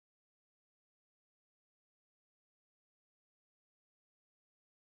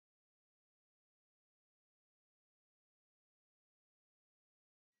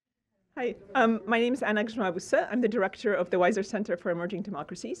Hi, my name is Anna Grzma-Busa. I'm the director of the Weiser Center for Emerging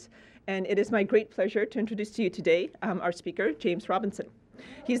Democracies, and it is my great pleasure to introduce to you today our speaker, James Robinson.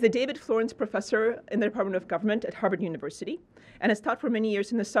 He's the David Florence Professor in the Department of Government at Harvard University, and has taught for many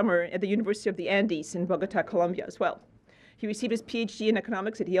years in the summer at the University of the Andes in Bogota, Colombia as well. He received his PhD in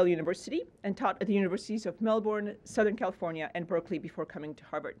economics at Yale University and taught at the universities of Melbourne, Southern California, and Berkeley before coming to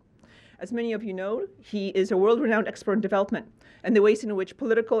Harvard. As many of you know, he is a world-renowned expert in development and the ways in which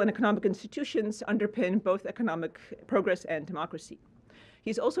political and economic institutions underpin both economic progress and democracy.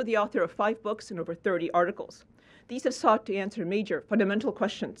 He's also the author of 5 books and over 30 articles. These have sought to answer major fundamental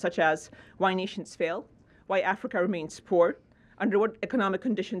questions such as why nations fail, why Africa remains poor, under what economic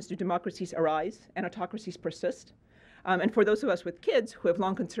conditions do democracies arise and autocracies persist, and for those of us with kids who have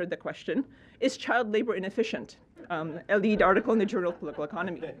long considered the question, is child labor inefficient? A lead article in the Journal of Political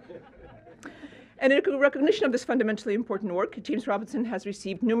Economy. And in recognition of this fundamentally important work, James Robinson has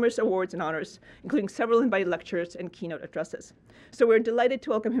received numerous awards and honors, including several invited lectures and keynote addresses. So we're delighted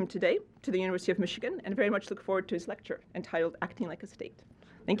to welcome him today to the University of Michigan and very much look forward to his lecture entitled Acting Like a State.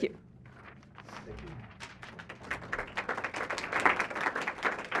 Thank you.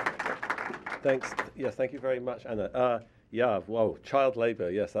 Thanks. Yes, thank you very much, Anna. Yeah, whoa, child labor.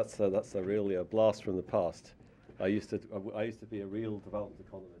 Yes, that's really a blast from the past. I used to be a real development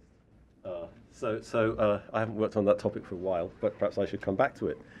economist. So I haven't worked on that topic for a while, but perhaps I should come back to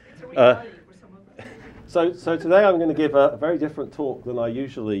it. So today I'm going to give a very different talk than I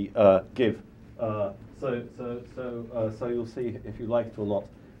usually give. So you'll see if you like it or not.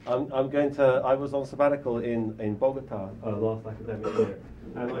 I was on sabbatical in Bogota last academic year,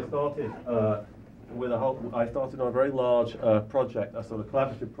 and I started on a very large project, a sort of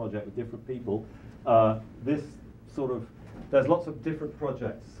collaborative project with different people. There's lots of different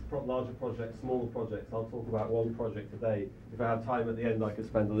projects, larger projects, smaller projects. I'll talk about one project today. If I have time at the end, I could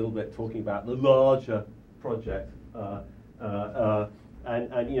spend a little bit talking about the larger project. And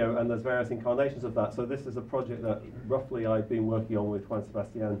there's various incarnations of that. So this is a project that roughly I've been working on with Juan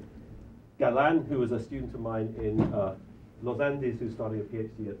Sebastián Galán, who was a student of mine in Los Andes, who's starting a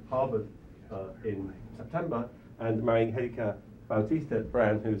PhD at Harvard in September, and Maria Angelica Bautista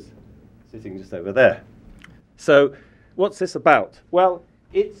Brown, who's sitting just over there. So what's this about? Well,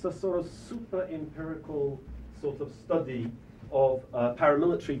 it's a sort of super empirical sort of study of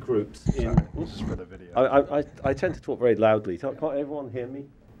paramilitary groups in... This is for the video. I tend to talk very loudly. Can't everyone hear me?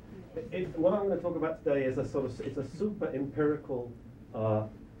 What I'm going to talk about today is it's a super empirical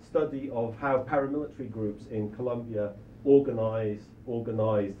study of how paramilitary groups in Colombia organized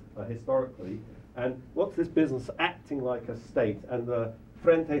historically, and what's this business acting like a state. And the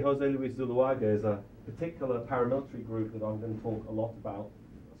Frente José Luis Zuluaga is a particular paramilitary group that I'm going to talk a lot about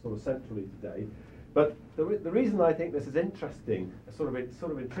sort of centrally today. But the reason I think this is interesting, sort of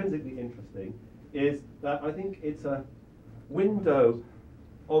intrinsically interesting, is that I think it's a window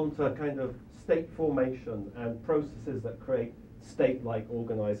onto kind of state formation and processes that create state-like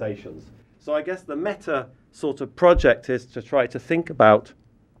organizations. So I guess the meta sort of project is to try to think about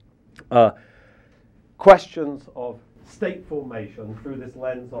questions of state formation through this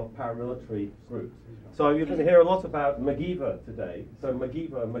lens of paramilitary groups. So you're going to hear a lot about MacGyver today. So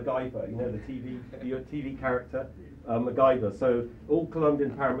MacGyver, you know, your TV character, MacGyver. So all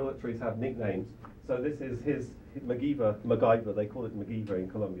Colombian paramilitaries have nicknames. So this is his MacGyver. They call it MacGyver in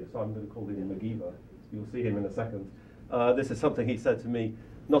Colombia. So I'm going to call him MacGyver. You'll see him in a second. This is something he said to me: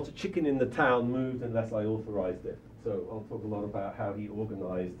 "Not a chicken in the town moved unless I authorized it." So I'll talk a lot about how he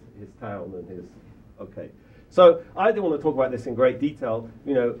organized his town and his. Okay. So I don't want to talk about this in great detail.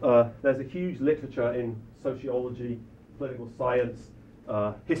 You know, there's a huge literature in sociology, political science,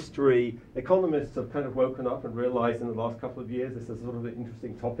 history. Economists have kind of woken up and realized in the last couple of years this is sort of an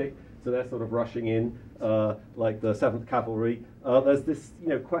interesting topic. So they're sort of rushing in, like the 7th Cavalry. There's this,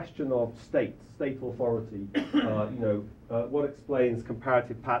 question of state authority. What explains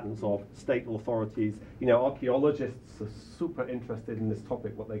comparative patterns of state authorities? Archaeologists are super interested in this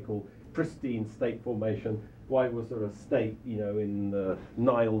topic, what they call pristine state formation. Why was there a state, in the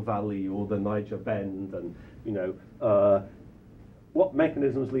Nile Valley or the Niger Bend, and what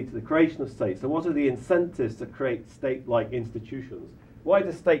mechanisms lead to the creation of states? So what are the incentives to create state-like institutions? Why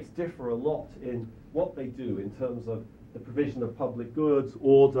do states differ a lot in what they do in terms of the provision of public goods,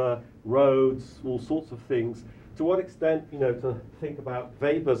 order, roads, all sorts of things? To what extent, to think about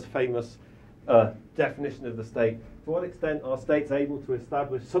Weber's famous definition of the state, to what extent are states able to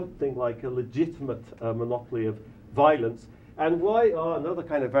establish something like a legitimate monopoly of violence? And why are, another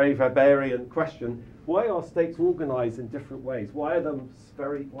kind of very Weberian question, why are states organized in different ways? Why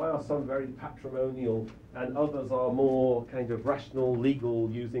are some very patrimonial and others are more kind of rational, legal,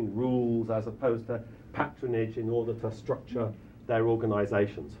 using rules as opposed to patronage in order to structure their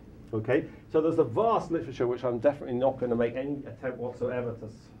organizations? Okay, so there's a vast literature which I'm definitely not going to make any attempt whatsoever to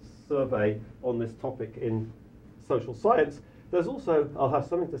survey on this topic in social science. There's also, I'll have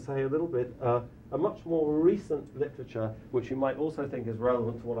something to say a little bit, a much more recent literature which you might also think is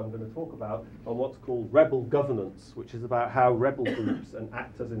relevant to what I'm going to talk about on what's called rebel governance, which is about how rebel groups and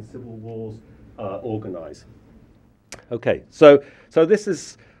actors in civil wars organize. Okay, so this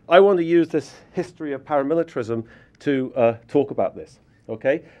is, I want to use this history of paramilitarism to talk about this.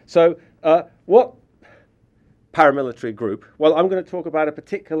 Okay, so what paramilitary group? Well, I'm going to talk about a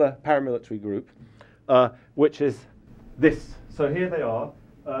particular paramilitary group, which is this. So here they are.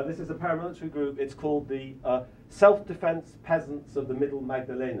 This is a paramilitary group. It's called the Self-Defense Peasants of the Middle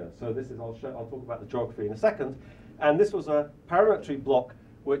Magdalena. So this is, I'll talk about the geography in a second. And this was a paramilitary bloc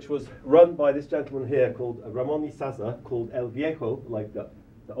which was run by this gentleman here called Ramon Isaza, called El Viejo, like the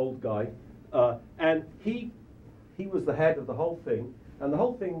old guy. And he was the head of the whole thing. And the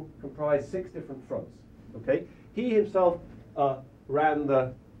whole thing comprised 6 different fronts. Okay, he himself ran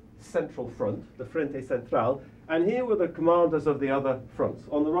the central front, the Frente Central, and here were the commanders of the other fronts.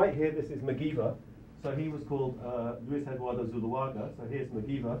 On the right here, this is Maguiva. So he was called Luis Eduardo Zuluaga. So here's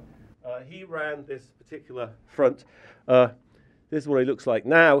Maguiva. He ran this particular front. This is what he looks like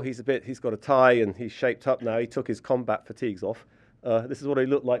now. He's got a tie and he's shaped up now. He took his combat fatigues off. This is what he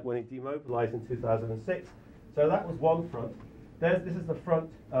looked like when he demobilized in 2006. So that was one front. This is the front,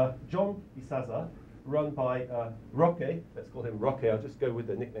 John Isaza, run by Roque. Let's call him Roque. I'll just go with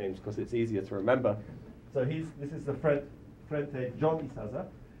the nicknames because it's easier to remember. So this is the Frente John Isaza.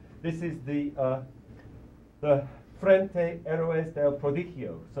 This is the Frente Héroes del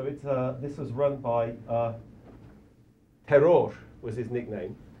Prodigio. So this was run by Terror, was his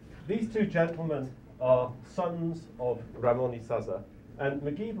nickname. These two gentlemen are sons of Ramon Isaza. And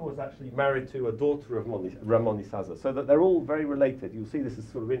Maguiva was actually married to a daughter of Ramon Isaza, so that they're all very related. You'll see this is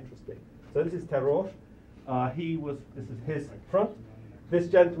sort of interesting. So this is Terror. This is his front. This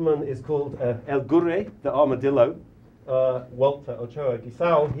gentleman is called El Gurre, the armadillo. Walter Ochoa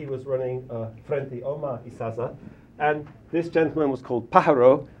Guisao, he was running Frente Omar Isaza. And this gentleman was called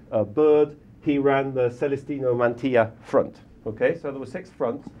Pájaro, a bird. He ran the Celestino Mantilla front. Okay, so there were 6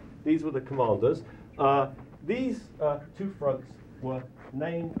 fronts. These were the commanders. These 2 fronts were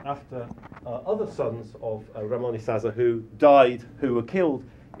named after other sons of Ramon Isaza who were killed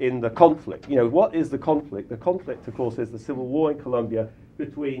in the conflict. You know, what is the conflict? The conflict, of course, is the civil war in Colombia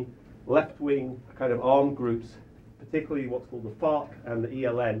between left-wing kind of armed groups, particularly what's called the FARC and the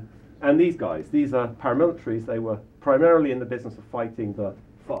ELN, and these guys. These are paramilitaries. They were primarily in the business of fighting the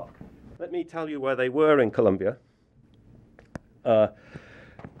FARC. Let me tell you where they were in Colombia.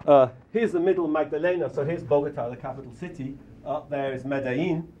 Here's the middle Magdalena. So here's Bogota, the capital city. Up there is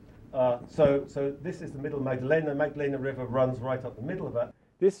Medellin. So this is the middle Magdalena. Magdalena River runs right up the middle of that.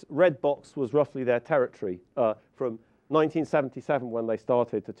 This red box was roughly their territory from 1977 when they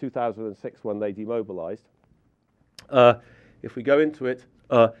started to 2006 when they demobilized. If we go into it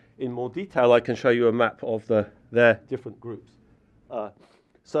in more detail, I can show you a map of their different groups.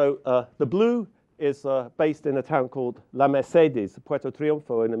 So the blue is based in a town called La Mercedes, Puerto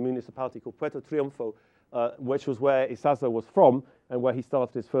Triunfo, in a municipality called Puerto Triunfo, which was where Isaza was from and where he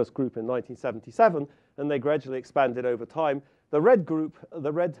started his first group in 1977, and they gradually expanded over time. The red group, the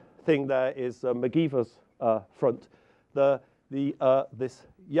red thing there is Maguiva's front. This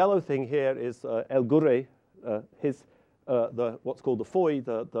yellow thing here is El Gurre, what's called the Foy,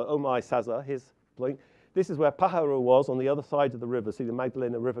 the Omar Isaza, his blowing. This is where Pájaro was on the other side of the river. See, the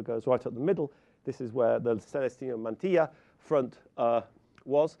Magdalena River goes right up the middle. This is where the Celestino Mantilla front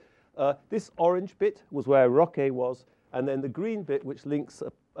was. This orange bit was where Roque was, and then the green bit, which links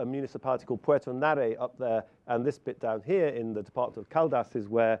a municipality called Puerto Nare up there, and this bit down here in the department of Caldas is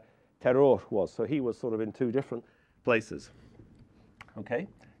where Terror was. So he was sort of in 2 different places. Okay,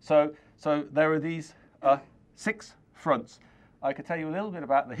 so there are these 6 fronts. I could tell you a little bit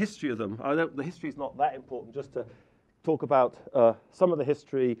about the history of them. The history is not that important, just to talk about some of the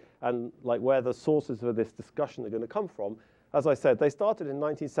history and like where the sources for this discussion are going to come from. As I said, they started in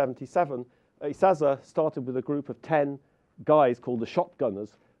 1977. Isaza started with a group of 10 guys called the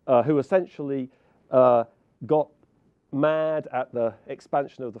Shotgunners, who essentially got mad at the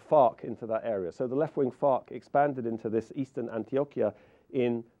expansion of the FARC into that area. So the left-wing FARC expanded into this eastern Antioquia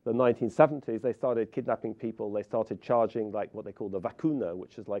in the 1970s. They started kidnapping people. They started charging like what they call the vacuna,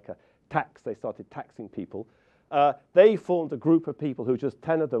 which is like a tax. They started taxing people. They formed a group of people who, just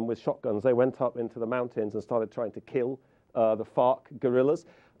 10 of them with shotguns, they went up into the mountains and started trying to kill the FARC guerrillas.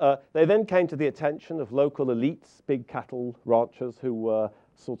 They then came to the attention of local elites, big cattle ranchers who were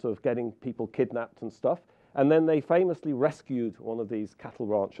sort of getting people kidnapped and stuff. And then they famously rescued one of these cattle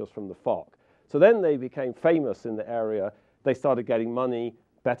ranchers from the FARC. So then they became famous in the area. They started getting money,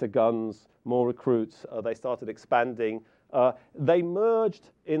 better guns, more recruits. They started expanding. They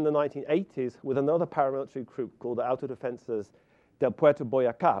merged in the 1980s with another paramilitary group called the Autodefensas del Puerto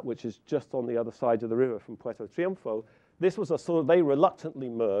Boyacá, which is just on the other side of the river from Puerto Triunfo. This was a sort of, they reluctantly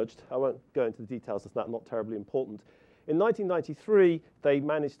merged. I won't go into the details, it's not terribly important. In 1993,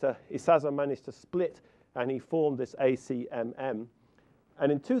 Isaza managed to split, and he formed this ACMM.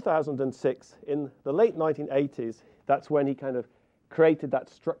 And in 2006, in the late 1980s, that's when he kind of created that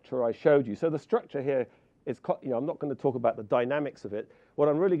structure I showed you. So the structure here is, I'm not going to talk about the dynamics of it. What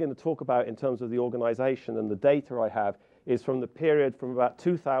I'm really going to talk about in terms of the organization and the data I have is from the period from about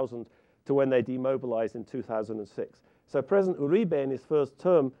 2000 to when they demobilized in 2006. So President Uribe in his first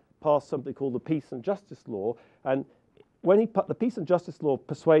term passed something called the Peace and Justice Law, and when he put the Peace and Justice Law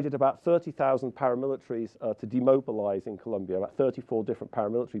persuaded about 30,000 paramilitaries to demobilize in Colombia, about 34 different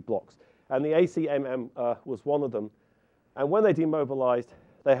paramilitary blocks, and the ACMM was one of them. And when they demobilized,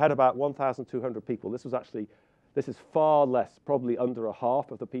 they had about 1,200 people. This is far less, probably under a half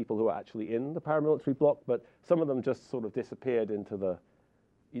of the people who are actually in the paramilitary bloc, but some of them just sort of disappeared into the,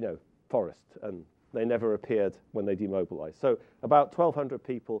 forest, and they never appeared when they demobilized. So about 1,200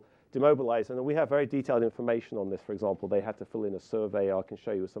 people demobilized, and we have very detailed information on this. For example, they had to fill in a survey. I can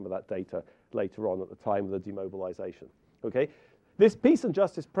show you some of that data later on at the time of the demobilization. Okay? This peace and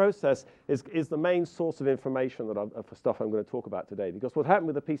justice process is the main source of information for stuff I'm going to talk about today, because what happened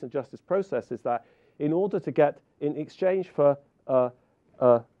with the peace and justice process is that in order to get, in exchange for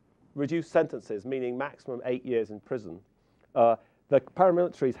reduced sentences, meaning maximum 8 years in prison, the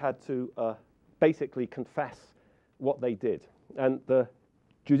paramilitaries had to basically confess what they did. And the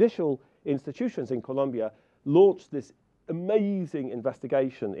judicial institutions in Colombia launched this amazing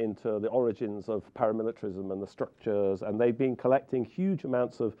investigation into the origins of paramilitarism and the structures, and they've been collecting huge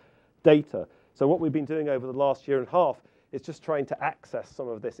amounts of data. So what we've been doing over the last year and a half is just trying to access some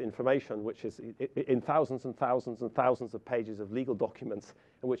of this information, which is in thousands and thousands and thousands of pages of legal documents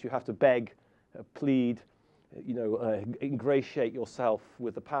in which you have to beg, plead, ingratiate yourself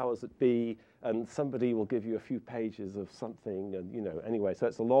with the powers that be, and somebody will give you a few pages of something, and anyway, so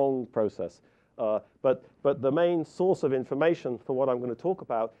it's a long process. But the main source of information for what I'm going to talk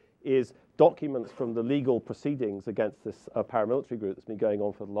about is documents from the legal proceedings against this paramilitary group that's been going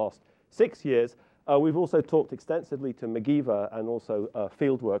on for the last 6 years. We've also talked extensively to MacGyver and also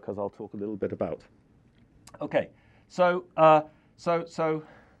field work, as I'll talk a little bit about. Okay, so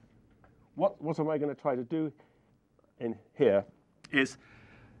what am I going to try to do in here is,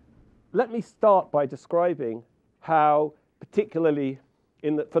 let me start by describing how, particularly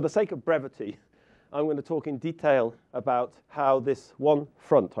for the sake of brevity, I'm going to talk in detail about how this one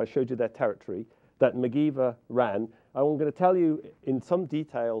front, I showed you their territory, that MacGyver ran. I'm going to tell you in some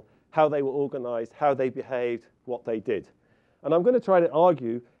detail how they were organized, how they behaved, what they did. And I'm going to try to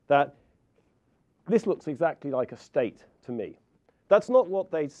argue that this looks exactly like a state to me. That's not what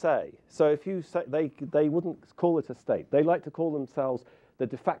they'd say. So if you say, they wouldn't call it a state. They like to call themselves the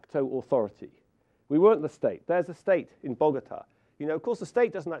de facto authority. We weren't the state. There's a state in Bogota. Of course, the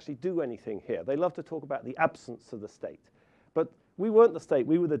state doesn't actually do anything here. They love to talk about the absence of the state. But we weren't the state.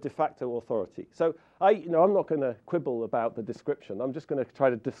 We were the de facto authority. So I'm not going to quibble about the description. I'm just going to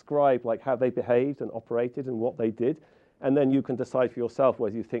try to describe how they behaved and operated and what they did. And then you can decide for yourself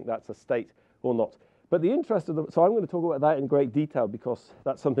whether you think that's a state or not. But the interest of so I'm going to talk about that in great detail, because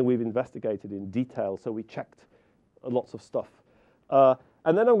that's something we've investigated in detail. So we checked lots of stuff.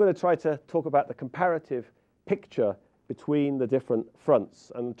 And then I'm going to try to talk about the comparative picture between the different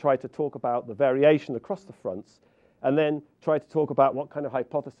fronts and try to talk about the variation across the fronts, and then try to talk about what kind of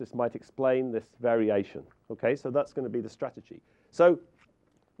hypothesis might explain this variation. Okay, so that's going to be the strategy. So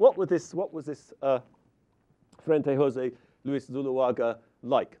what was this Frente José Luis Zuloaga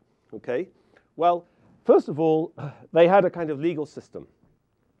like? Okay, well, first of all, they had a kind of legal system.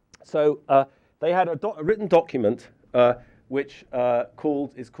 So they had a written document which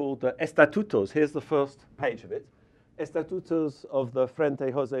is called the Estatutos. Here's the first page of it. Estatutos of the Frente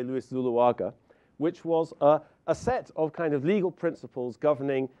José Luis Zuloaga, which was a set of kind of legal principles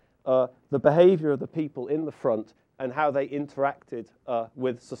governing the behavior of the people in the front and how they interacted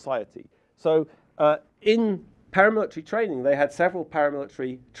with society. So in paramilitary training, they had several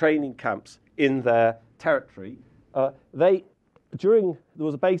paramilitary training camps in their territory. They there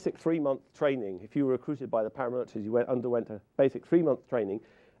was a basic 3-month training. If you were recruited by the paramilitaries, you underwent a basic 3-month training,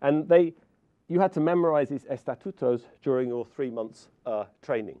 and you had to memorize these estatutos during your 3 months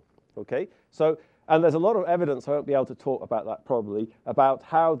training, okay? So, and there's a lot of evidence, I won't be able to talk about that probably, about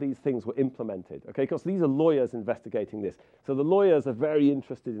how these things were implemented, okay? Because these are lawyers investigating this. So the lawyers are very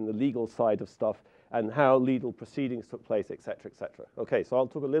interested in the legal side of stuff and how legal proceedings took place, et cetera, et cetera. Okay, so I'll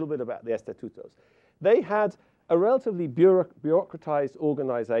talk a little bit about the estatutos. They had a relatively bureaucratized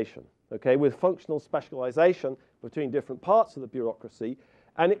organization, okay, with functional specialization between different parts of the bureaucracy,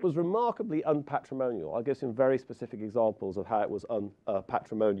 and it was remarkably unpatrimonial. I'll give some very specific examples of how it was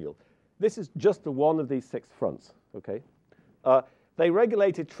unpatrimonial. This is just one of these 6 fronts, okay? They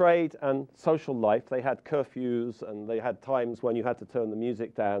regulated trade and social life. They had curfews, and they had times when you had to turn the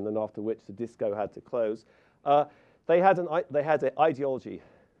music down, and after which the disco had to close. They had an ideology.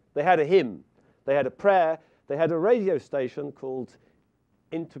 They had a hymn. They had a prayer. They had a radio station called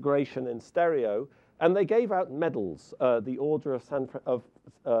Integration in Stereo, and they gave out medals, the Order of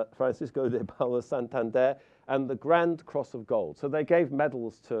Francisco de Paula Santander and the Grand Cross of Gold. So they gave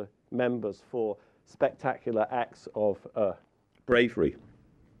medals to members for spectacular acts of bravery.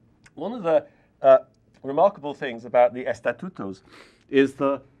 One of the remarkable things about the estatutos is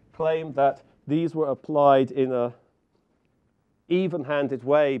the claim that these were applied in a even-handed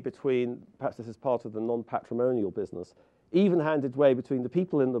way between, perhaps this is part of the non-patrimonial business, even-handed way between the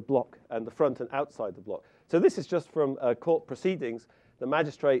people in the block and the front and outside the block. So this is just from court proceedings. The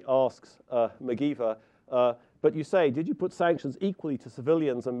magistrate asks McGeever, but you say, did you put sanctions equally to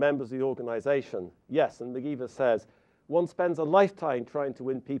civilians and members of the organization? Yes, and McGeever says, one spends a lifetime trying to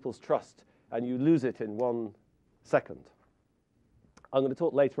win people's trust, and you lose it in 1 second. I'm going to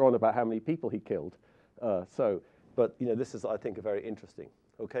talk later on about how many people he killed. But you know, this is, I think, very interesting.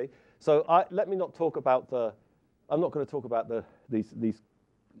 Okay, so let me not talk about I'm not going to talk about these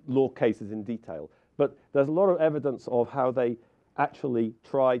law cases in detail. But there's a lot of evidence of how they actually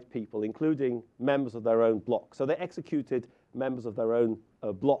tried people, including members of their own bloc. So they executed members of their own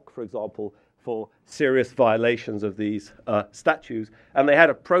bloc, for example, for serious violations of these statutes, and they had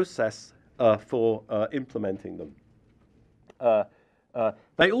a process for implementing them.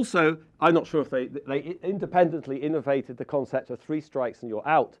 They also, I'm not sure if they independently innovated the concept of 3 strikes and you're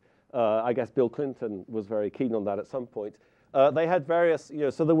out. I guess Bill Clinton was very keen on that at some point. They had various,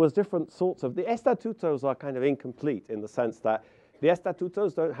 so there was different sorts of, the estatutos are kind of incomplete in the sense that the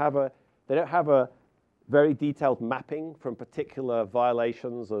estatutos don't have a very detailed mapping from particular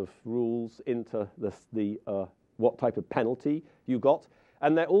violations of rules into what type of penalty you got.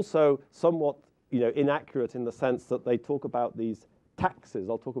 And they're also somewhat, inaccurate in the sense that they talk about these taxes.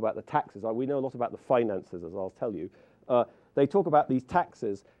 I'll talk about the taxes. We know a lot about the finances, as I'll tell you. They talk about these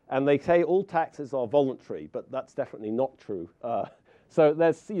taxes, and they say all taxes are voluntary, but that's definitely not true. So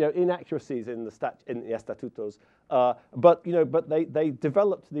there's inaccuracies in the estatutos. But they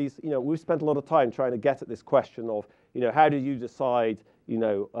developed these. We've spent a lot of time trying to get at this question of how do you decide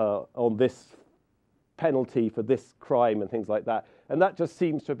on this penalty for this crime and things like that. And that just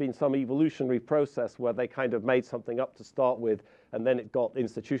seems to have been some evolutionary process where they kind of made something up to start with, and then it got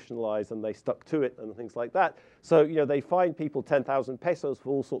institutionalized and they stuck to it and things like that. So, they fine people 10,000 pesos for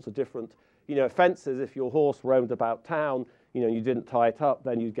all sorts of different, offenses. If your horse roamed about town, you didn't tie it up,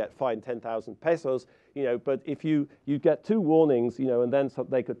 then you'd get fined 10,000 pesos, but if you get 2 warnings, and then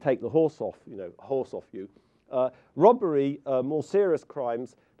they could take the horse off, you. Robbery, more serious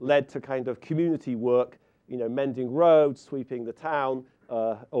crimes, led to kind of community work, mending roads, sweeping the town,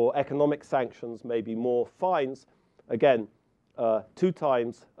 or economic sanctions, maybe more fines. Again, 2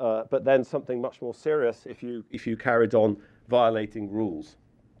 times, but then something much more serious if you carried on violating rules.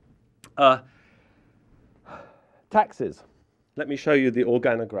 Taxes. Let me show you the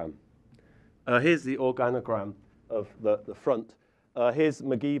organogram. Here's the organogram of the front. Here's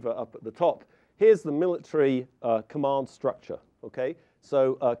McGeever up at the top. Here's the military command structure, okay?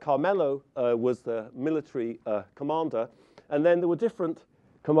 So Carmelo was the military commander, and then there were different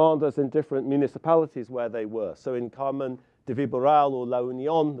commanders in different municipalities where they were. So in Carmen de Viboral or La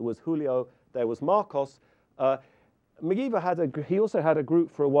Union, there was Julio, there was Marcos. McGeever he also had a group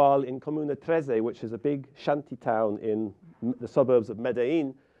for a while in Comuna 13, which is a big shanty town in the suburbs of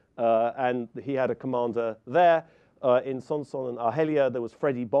Medellin, and he had a commander there. In Sonson and Argelia, there was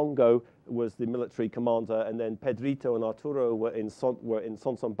Freddy Bongo, who was the military commander, and then Pedrito and Arturo were in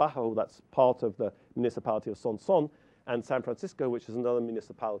Sonson Bajo, that's part of the municipality of Sonson, and San Francisco, which is another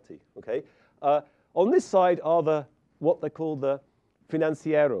municipality. Okay. On this side are what they call the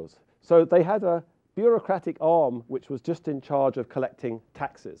financieros. So they had a bureaucratic arm which was just in charge of collecting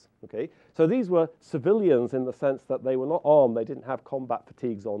taxes. Okay, so these were civilians in the sense that they were not armed, they didn't have combat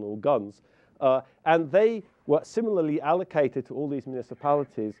fatigues on or guns, and they were similarly allocated to all these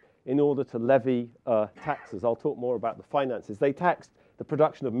municipalities in order to levy taxes. I'll talk more about the finances. They taxed the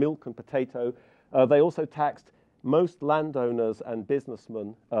production of milk and potato. They also taxed most landowners and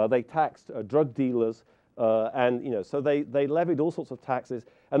businessmen. They taxed drug dealers, and so they levied all sorts of taxes,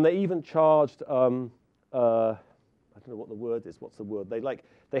 and they even charged I don't know what the word is. What's the word?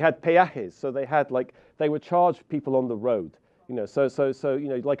 They had peajes, so they would charge people on the road. So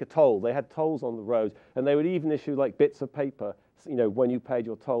like a toll. They had tolls on the road, and they would even issue like bits of paper. When you paid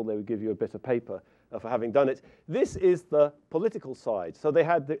your toll, they would give you a bit of paper for having done it. This is the political side. So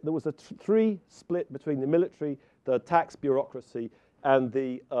there was a three split between the military, the tax bureaucracy, and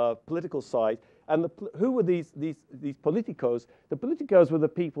the political side. And who were these politicos? The politicos were the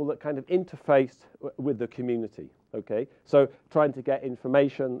people that kind of interfaced with the community. Okay, so trying to get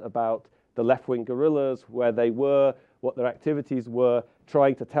information about the left-wing guerrillas, where they were, what their activities were,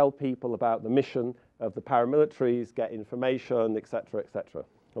 trying to tell people about the mission of the paramilitaries, get information, etc., etc.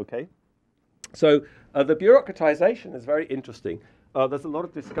 Okay, so the bureaucratization is very interesting. There's a lot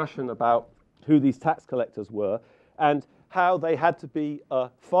of discussion about who these tax collectors were and how they had to be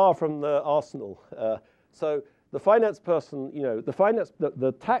far from the arsenal. So the finance person,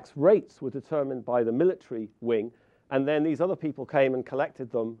 the tax rates were determined by the military wing, and then these other people came and collected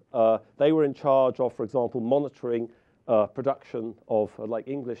them. They were in charge of, for example, monitoring production of, like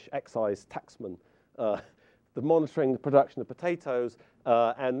English excise taxmen, the monitoring the production of potatoes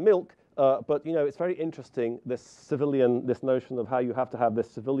and milk. But it's very interesting, this notion of how you have to have this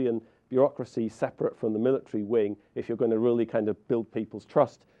civilian bureaucracy separate from the military wing if you're going to really kind of build people's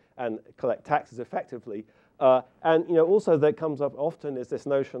trust and collect taxes effectively. And also that comes up often is this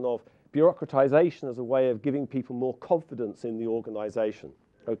notion of bureaucratization as a way of giving people more confidence in the organization.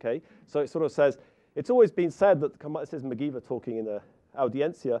 Okay, so it sort of says, it's always been said that, this is McGeever talking in the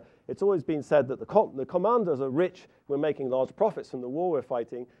audiencia, it's always been said that the commanders are rich, we're making large profits from the war we're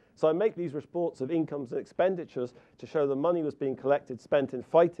fighting, so I make these reports of incomes and expenditures to show the money was being collected, spent in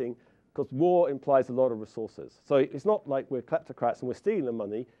fighting, because war implies a lot of resources. So it's not like we're kleptocrats and we're stealing the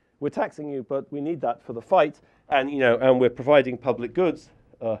money, we're taxing you, but we need that for the fight, and and we're providing public goods,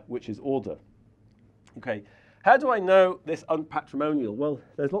 which is order. Okay, how do I know this unpatrimonial? Well,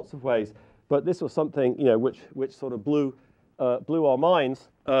 there's lots of ways, but this was something which sort of blew our minds,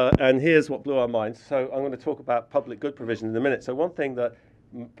 and here's what blew our minds. So I'm going to talk about public good provision in a minute. So one thing that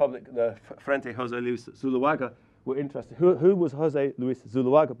the Frente José Luis Zuloaga were interested. Who was José Luis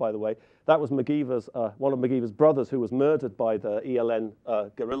Zuloaga, by the way? That was McGeever's one of McGeever's brothers, who was murdered by the ELN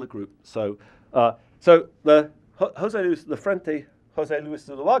guerrilla group. So the Frente José Luis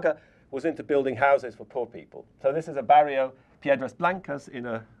Zuloaga was into building houses for poor people. So this is a barrio Piedras Blancas in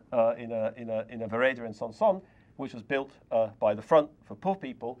a vereda in Sonson, which was built by the front for poor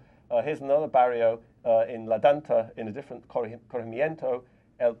people. Here's another barrio in La Danta in a different corregimiento,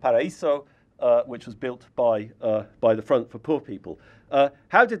 El Paraíso, which was built by the front for poor people.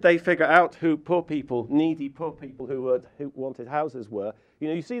 How did they figure out who poor people, needy poor people who wanted houses were?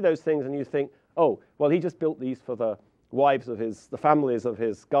 You see those things and you think, oh, well, he just built these for the wives of the families of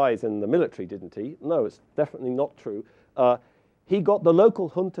his guys in the military, didn't he? No, it's definitely not true. He got the local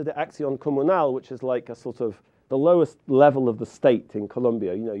Junta de Acción Comunal, which is like a sort of the lowest level of the state in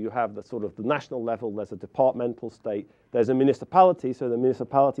Colombia. You have the sort of the national level, there's a departmental state, there's a municipality, so the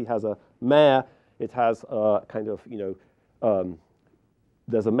municipality has a mayor, it has kind of,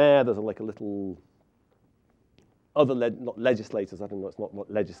 there's a mayor, there's like a little other, not legislators, I don't know, it's not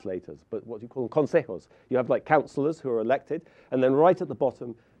what legislators, but what do you call them, consejos. You have like councillors who are elected, and then right at the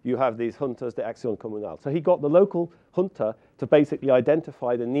bottom, you have these juntas de acción comunal. So he got the local junta to basically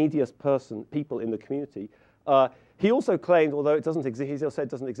identify the neediest people in the community. He also claimed, although it doesn't exist, he said it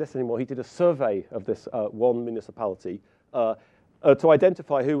doesn't exist anymore, he did a survey of this one municipality to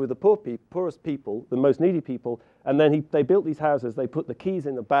identify who were the poorest people, the most needy people, and then they built these houses, they put the keys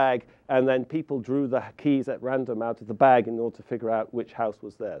in a bag, and then people drew the keys at random out of the bag in order to figure out which house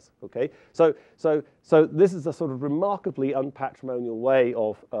was theirs, okay? So this is a sort of remarkably unpatrimonial way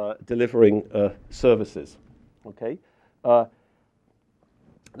of delivering services, okay?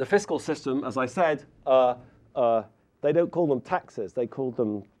 The fiscal system, as I said, they don't call them taxes, they call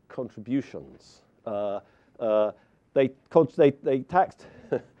them contributions. They taxed,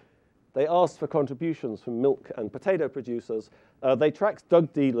 they asked for contributions from milk and potato producers. They taxed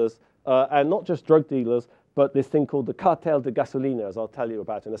drug dealers, and not just drug dealers, but this thing called the Cartel de Gasolina, as I'll tell you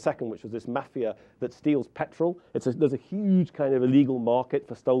about in a second, which was this mafia that steals petrol. There's a huge kind of illegal market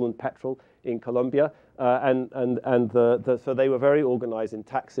for stolen petrol in Colombia, so they were very organized in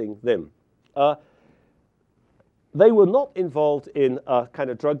taxing them. They were not involved in kind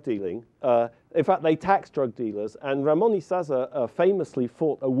of drug dealing. In fact, they taxed drug dealers, and Ramon Ysaza famously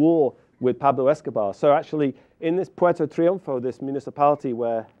fought a war with Pablo Escobar. So actually, in this Puerto Triunfo, this municipality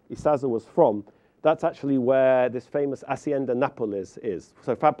where Ysaza was from, that's actually where this famous Hacienda Nápoles is.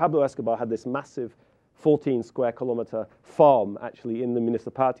 So Pablo Escobar had this massive 14 square kilometer farm actually in the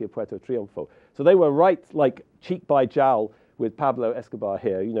municipality of Puerto Triunfo. So they were right like cheek by jowl with Pablo Escobar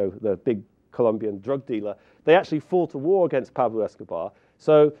here, you know, the big Colombian drug dealer. They actually fought a war against Pablo Escobar.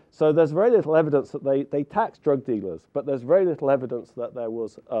 So there's very little evidence that they taxed drug dealers, but there's very little evidence that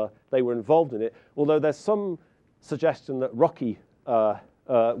they were involved in it, although there's some suggestion that Rocky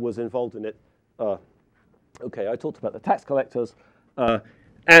was involved in it. Okay, I talked about the tax collectors,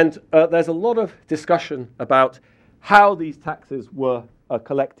 and there's a lot of discussion about how these taxes were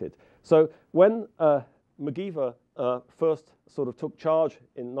collected. So when MacIver first sort of took charge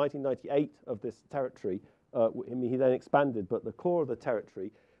in 1998 of this territory, he then expanded, but the core of the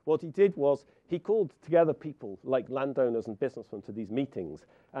territory, what he did was he called together people like landowners and businessmen to these meetings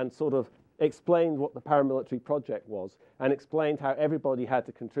and sort of explained what the paramilitary project was and explained how everybody had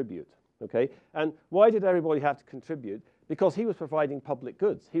to contribute. Okay, and why did everybody have to contribute? Because he was providing public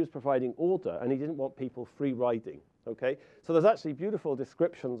goods, he was providing order, and he didn't want people free riding. Okay, so there's actually beautiful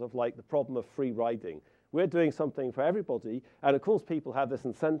descriptions of like the problem of free riding. We're doing something for everybody, and of course people have this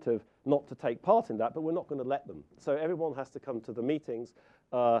incentive not to take part in that, but we're not going to let them. So everyone has to come to the meetings.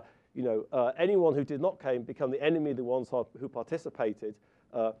 Anyone who did not come become the enemy of the ones who participated,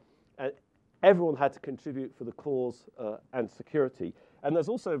 and everyone had to contribute for the cause and security. And there's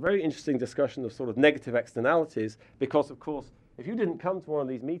also a very interesting discussion of sort of negative externalities, because of course, if you didn't come to one of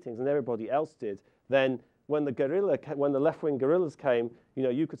these meetings and everybody else did, then when the left-wing guerrillas came, you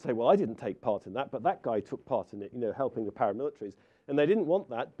know, you could say, well, I didn't take part in that, but that guy took part in it, you know, helping the paramilitaries. And they didn't want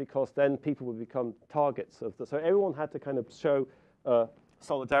that because then people would become targets of so everyone had to kind of show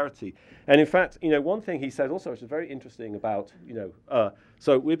solidarity. And in fact, you know, one thing he said also, which is very interesting about, you know,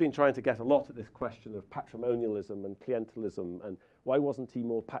 so we've been trying to get a lot at this question of patrimonialism and clientelism, and why wasn't he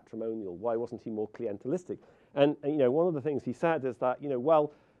more patrimonial? Why wasn't he more clientelistic? And you know, one of the things he said is that, you know,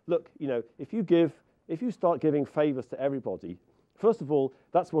 well, look, you know, if you start giving favors to everybody, first of all,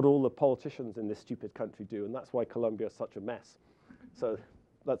 that's what all the politicians in this stupid country do, and that's why Colombia is such a mess. So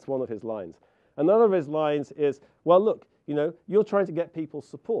that's one of his lines. Another of his lines is, well, look, you know, you're trying to get people's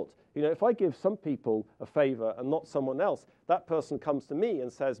support. You know, if I give some people a favor and not someone else, that person comes to me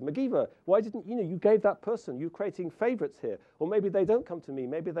and says, MacIver, why didn't, you know, you gave that person, you're creating favorites here. Or maybe they don't come to me,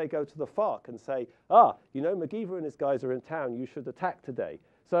 maybe they go to the FARC and say, you know, MacIver and his guys are in town, you should attack today.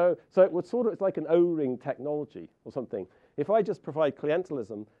 So it would sort of, it's like an O-ring technology or something. If I just provide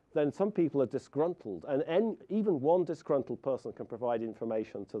clientelism, then some people are disgruntled, and even one disgruntled person can provide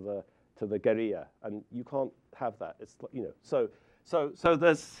information to the guerrilla, and you can't have that. It's, you know, so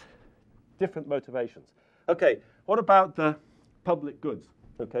there's different motivations. Okay, what about the public goods?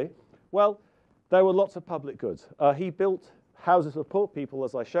 Okay, well, there were lots of public goods. He built houses for poor people,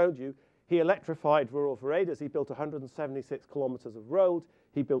 as I showed you. He electrified rural veredas. He built 176 kilometers of road.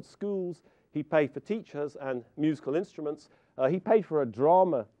 He built schools. He paid for teachers and musical instruments. He paid for a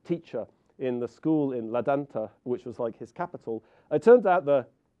drama teacher in the school in La Danta, which was like his capital. It turned out the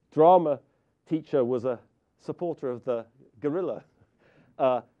drama teacher was a supporter of the guerrilla,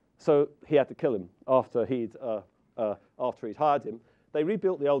 so he had to kill him after he'd hired him. They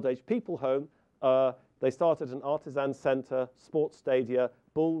rebuilt the old age people home. They started an artisan center, sports stadia,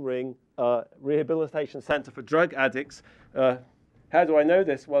 bull ring, rehabilitation center for drug addicts. How do I know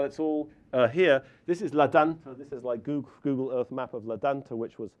this? Well, it's all here. This is La Danta. This is like Google Earth map of La Danta,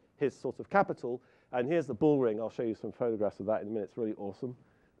 which was his sort of capital. And here's the bull ring. I'll show you some photographs of that in a minute. It's really awesome.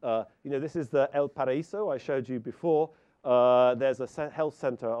 You know, this is the El Paraíso I showed you before. There's a health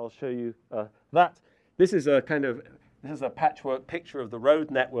center. I'll show you that. This is a patchwork picture of the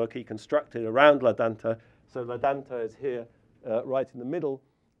road network he constructed around La Danta. So La Danta is here, right in the middle.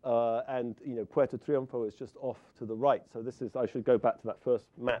 And you know, Puerto Triunfo is just off to the right. So this is, I should go back to that first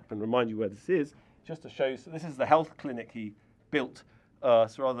map and remind you where this is, just to show you. So this is the health clinic he built.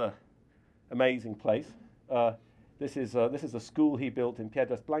 It's a rather amazing place. This is a school he built in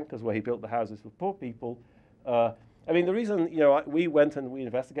Piedras Blancas, where he built the houses for poor people. I mean, the reason, you know, we went and we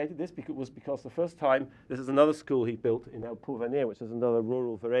investigated this was because the first time, this is another school he built in El Porvenir, which is another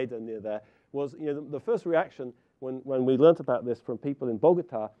rural vereda near there, was, you know, the first reaction when we learnt about this from people in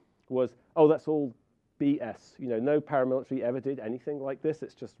Bogota was, oh, that's all BS. You know, no paramilitary ever did anything like this.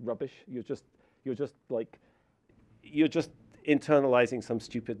 It's just rubbish. You're just internalizing some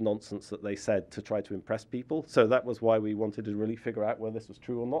stupid nonsense that they said to try to impress people. So that was why we wanted to really figure out whether this was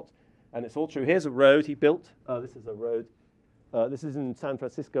true or not. And it's all true. Here's a road he built. This is a road. This is in San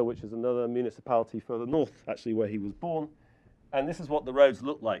Francisco, which is another municipality further north, actually, where he was born. And this is what the roads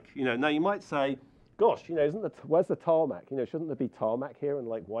look like. You know, now you might say, gosh, you know, where's the tarmac? You know, shouldn't there be tarmac here and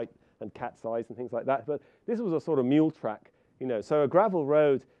like white and cat's eyes and things like that? But this was a sort of mule track, you know. So a gravel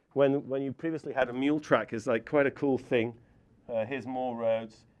road, when you previously had a mule track, is like quite a cool thing. Here's more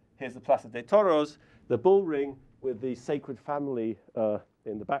roads. Here's the Plaza de Toros, the bull ring with the Sacred Family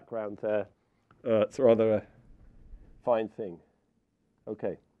in the background there. It's rather a fine thing.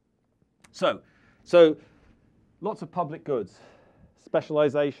 Okay. So lots of public goods,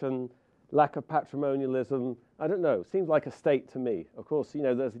 specialization, lack of patrimonialism. I don't know. Seems like a state to me. Of course, you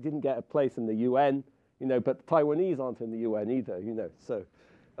know, it didn't get a place in the UN, you know, but the Taiwanese aren't in the UN either, you know. So,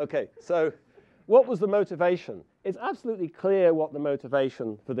 okay. So, what was the motivation? It's absolutely clear what the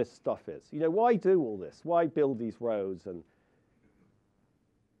motivation for this stuff is. You know, why do all this? Why build these roads and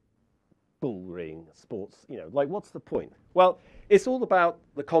bull ring, sports, you know, like what's the point? Well, it's all about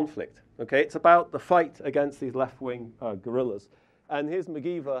the conflict, okay? It's about the fight against these left-wing guerrillas. And here's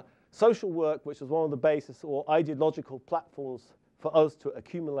McGeever, social work, which is one of the basis or ideological platforms for us to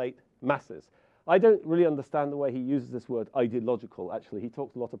accumulate masses. I don't really understand the way he uses this word ideological, actually. He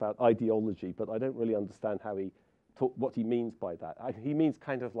talks a lot about ideology, but I don't really understand what he means by that. He means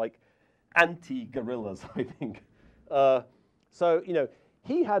kind of like anti-guerrillas, I think. So, you know,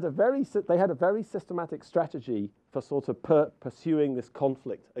 they had a very systematic strategy for sort of pursuing this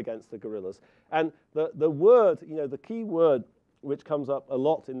conflict against the guerrillas. And the word, you know, the key word which comes up a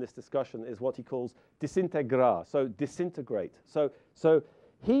lot in this discussion is what he calls desintegrar, so disintegrate. So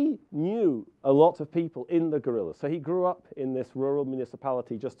he knew a lot of people in the guerrillas. So he grew up in this rural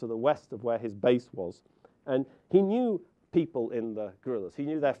municipality just to the west of where his base was. And he knew people in the guerrillas. He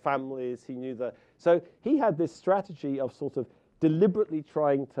knew their families. So he had this strategy of sort of deliberately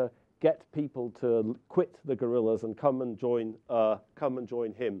trying to get people to quit the guerrillas and come and join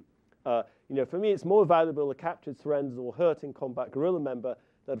him. You know, for me, it's more valuable a captured, surrendered, or hurt in combat guerrilla member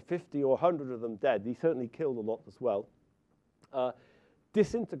than 50 or 100 of them dead. He certainly killed a lot as well.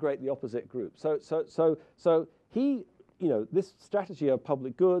 Disintegrate the opposite group. So he, you know, this strategy of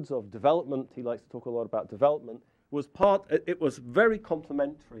public goods, of development, he likes to talk a lot about development, it was very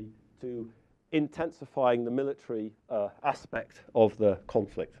complementary to intensifying the military aspect of the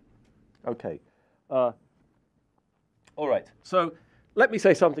conflict. Okay. All right. So let me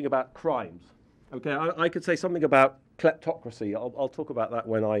say something about crimes. Okay. I could say something about kleptocracy. I'll talk about that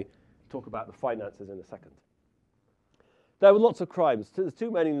when I talk about the finances in a second. There were lots of crimes. There's too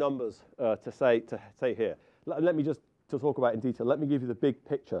many numbers to say here. Let me just to talk about in detail. Let me give you the big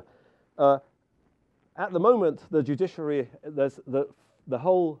picture. At the moment, the judiciary, there's the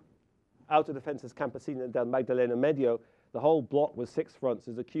whole Outer Defenses Campesina del Magdalena Medio, the whole block with 6 fronts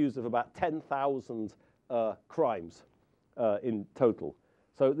is accused of about 10,000 crimes in total.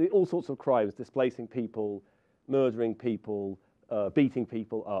 So all sorts of crimes, displacing people, murdering people, beating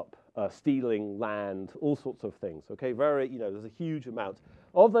people up, stealing land, all sorts of things. Okay, there's a huge amount.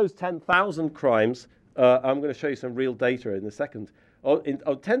 Of those 10,000 crimes, I'm going to show you some real data in a second.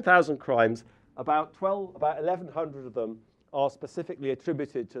 Of 10,000 crimes, about 1,100 of them are specifically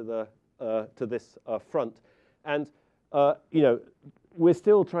attributed to this front. And, you know, we're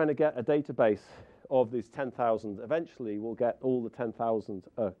still trying to get a database of these 10,000. Eventually, we'll get all the 10,000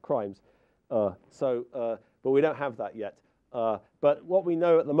 crimes. But we don't have that yet. But what we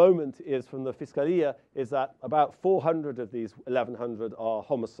know at the moment is from the Fiscalia is that about 400 of these 1,100 are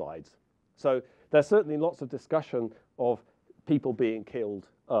homicides. So there's certainly lots of discussion of people being killed.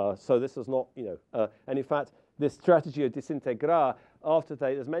 So this is not, you know, and in fact, this strategy of disintegrar,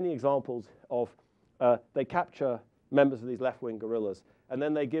 there's many examples of they capture members of these left-wing guerrillas, and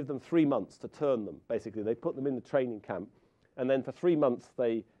then they give them 3 months to turn them, basically. They put them in the training camp, and then for 3 months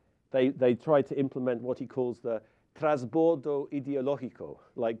they try to implement what he calls the trasbordo ideologico,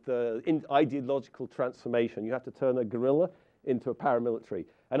 like the ideological transformation. You have to turn a guerrilla into a paramilitary.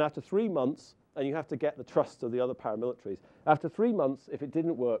 And after 3 months, and you have to get the trust of the other paramilitaries, after 3 months, if it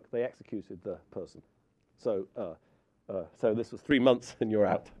didn't work, they executed the person. So this was 3 months and you're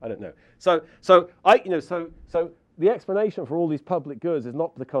out. I don't know. So the explanation for all these public goods is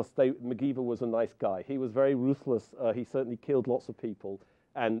not because McGeever was a nice guy. He was very ruthless. He certainly killed lots of people.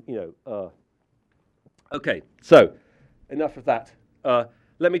 And, you know, okay, so enough of that.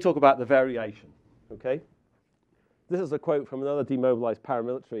 Let me talk about the variation, okay? This is a quote from another demobilized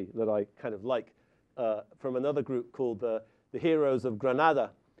paramilitary that I kind of like. from another group called the Heroes of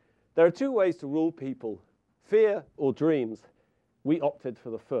Granada. There are two ways to rule people, fear or dreams. We opted for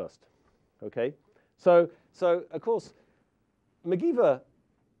the first, okay? So of course, McGeever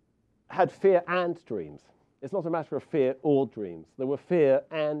had fear and dreams. It's not a matter of fear or dreams. There were fear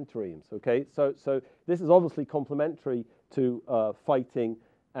and dreams, okay? So this is obviously complementary to fighting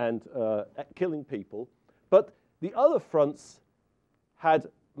and killing people. But the other fronts had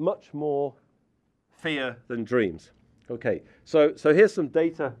much more fear than dreams. Okay, so here's some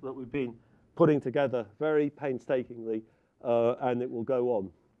data that we've been putting together very painstakingly, and it will go on.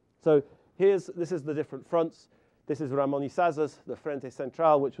 So this is the different fronts. This is Ramon Isaza's, the Frente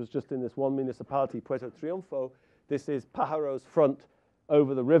Central, which was just in this one municipality, Puerto Triunfo. This is Pájaro's front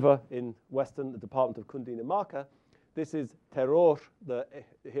over the river in the department of Cundinamarca. This is Terror, the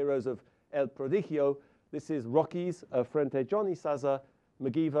Heroes of El Prodigio. This is Rocky's, Frente John Isaza,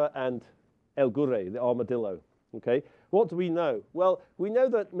 McGeever, and El Gurre, the armadillo. Okay, what do we know? Well, we know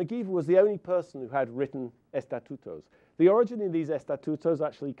that McGeever was the only person who had written estatutos. The origin of these estatutos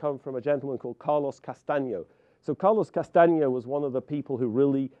actually come from a gentleman called Carlos Castaño. So Carlos Castaño was one of the people who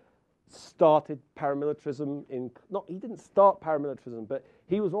really started paramilitarism he didn't start paramilitarism, but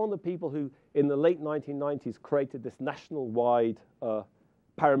he was one of the people who in the late 1990s created this national-wide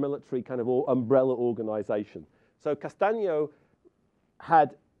paramilitary kind of umbrella organization. So Castaño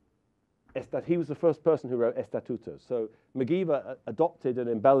he was the first person who wrote estatutos. So McGeever adopted and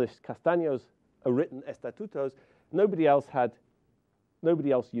embellished Castaño's written estatutos. Nobody else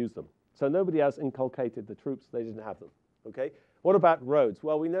used them. So nobody else inculcated the troops. They didn't have them. Okay. What about roads?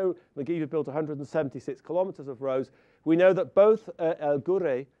 Well, we know McGeever built 176 kilometers of roads. We know that both El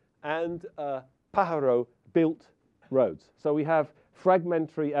Gurre and Pájaro built roads. So we have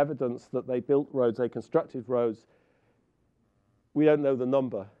fragmentary evidence that they built roads, they constructed roads. We don't know the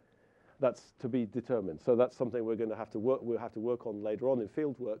number. That's to be determined. So that's something we'll have to work on later on in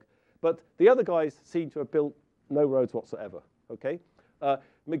field work. But the other guys seem to have built no roads whatsoever. Okay,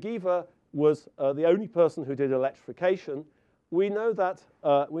 McGeever was the only person who did electrification. We know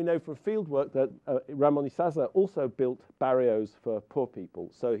from field work that Ramon Isaza also built barrios for poor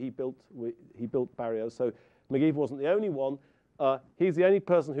people. So he built barrios. So McGeever wasn't the only one. He's the only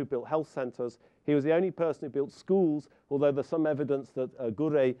person who built health centers. He was the only person who built schools, although there's some evidence that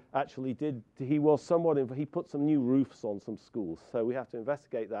Gurre actually did. He was somewhat involved. He put some new roofs on some schools. So we have to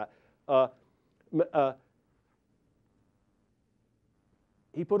investigate that.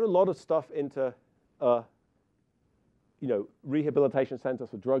 He put a lot of stuff into, rehabilitation centers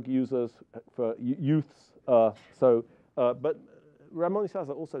for drug users, for youths. But Ramon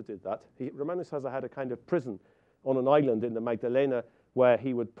Isaza also did that. Ramon Isaza had a kind of prison on an island in the Magdalena where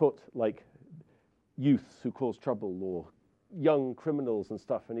he would put like youths who caused trouble or young criminals and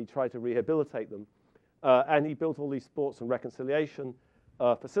stuff, and he tried to rehabilitate them. And he built all these sports and reconciliation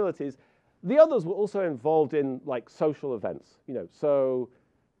facilities. The others were also involved in like social events, so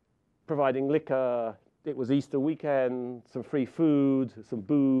providing liquor. It was Easter weekend, some free food, some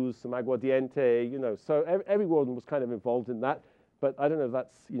booze, some aguardiente, so everyone was kind of involved in that. But I don't know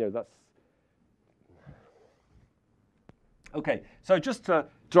if that's. Okay, so just to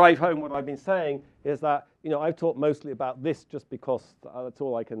drive home what I've been saying is that, I've talked mostly about this just because that's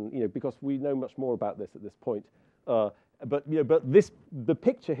all I can, because we know much more about this at this point. But the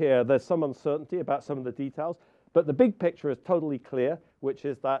picture here, there's some uncertainty about some of the details, but the big picture is totally clear, which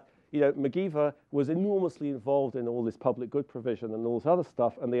is that, McGeever was enormously involved in all this public good provision and all this other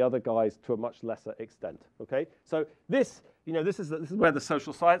stuff, and the other guys to a much lesser extent, okay? So this is where the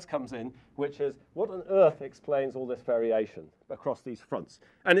social science comes in, which is what on earth explains all this variation across these fronts.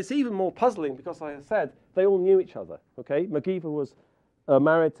 And it's even more puzzling because, like I said, they all knew each other, okay? McGeever was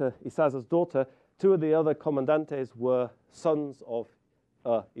married to Isaza's daughter. Two of the other comandantes were sons of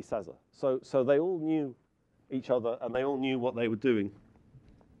Isaza. So they all knew each other, and they all knew what they were doing.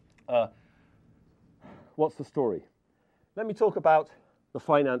 What's the story? Let me talk about the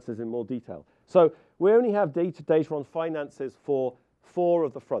finances in more detail. So we only have data on finances for 4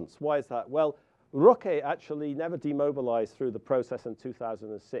 of the fronts. Why is that? Well, Roque actually never demobilized through the process in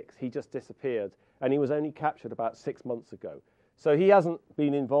 2006. He just disappeared, and he was only captured about 6 months ago. So he hasn't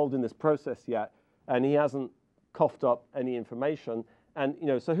been involved in this process yet, and he hasn't coughed up any information. And,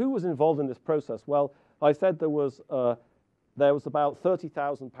 so who was involved in this process? Well, I said there was about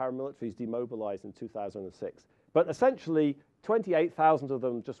 30,000 paramilitaries demobilized in 2006. But essentially, 28,000 of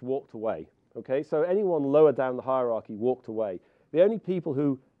them just walked away. Okay, so anyone lower down the hierarchy walked away. The only people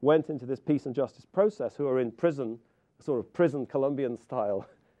who went into this peace and justice process who are in prison, sort of prison Colombian style,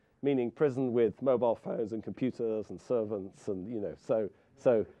 meaning prison with mobile phones and computers and servants and,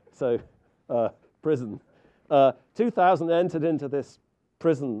 prison. 2,000 entered into this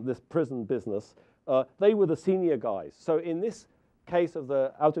prison business. They were the senior guys. So in this case of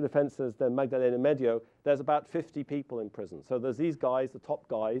the Autodefensas de Magdalena Medio, there's about 50 people in prison. So there's these guys, the top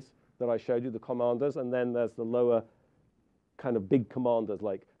guys that I showed you, the commanders, and then there's the lower kind of big commanders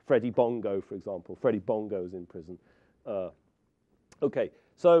like Freddy Bongo, for example. Freddy Bongo's in prison. Okay,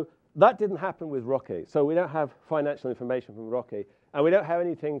 so that didn't happen with Roque. So we don't have financial information from Roque, and we don't have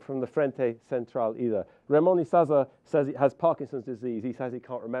anything from the Frente Central either. Ramon Izaza says he has Parkinson's disease. He says he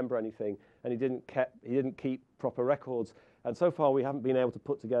can't remember anything, and he didn't keep proper records. And so far, we haven't been able to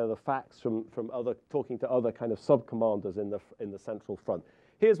put together the facts from talking to other kind of sub-commanders in the Central Front.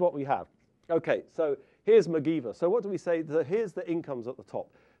 Here's what we have. Okay, so here's Mugiva. So what do we say? Here's the incomes at the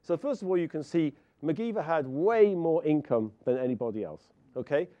top. So first of all, you can see Mugiva had way more income than anybody else.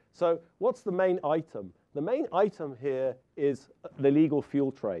 Okay, so what's the main item? The main item here is the illegal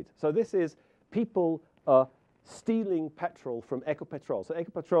fuel trade. So this is people stealing petrol from Ecopetrol. So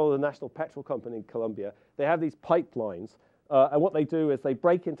Ecopetrol, the national petrol company in Colombia, they have these pipelines. And what they do is they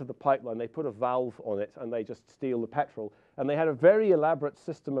break into the pipeline, they put a valve on it, and they just steal the petrol. And they had a very elaborate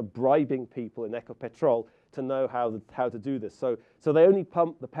system of bribing people in Ecopetrol to know how to do this. So they only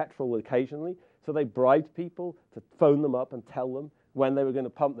pump the petrol occasionally. So they bribed people to phone them up and tell them when they were going to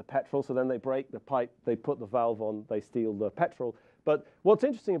pump the petrol. So then they break the pipe, they put the valve on, they steal the petrol. But what's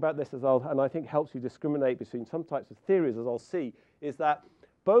interesting about this, and I think helps you discriminate between some types of theories, as I'll see, is that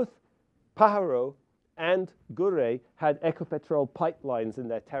both Pájaro and Gure had Ecopetrol pipelines in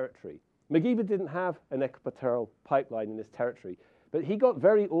their territory. Mugiva didn't have an Ecopetrol pipeline in his territory, but he got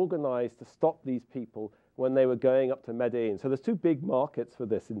very organized to stop these people when they were going up to Medellin. So there's two big markets for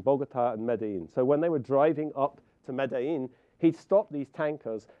this in Bogota and Medellin. So when they were driving up to Medellin, he'd stop these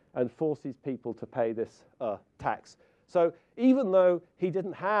tankers and force these people to pay this tax. So even though he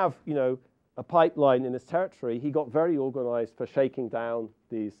didn't have, a pipeline in his territory, he got very organized for shaking down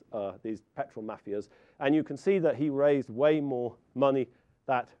these petrol mafias. And you can see that he raised way more money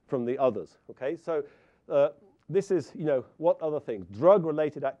from the others. Okay, so this is, what other things?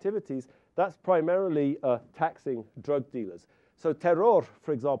 Drug-related activities, that's primarily taxing drug dealers. So Terror,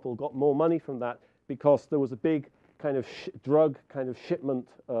 for example, got more money from that because there was a big kind of drug kind of shipment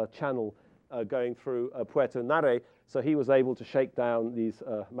channel going through Puerto Nare. So he was able to shake down these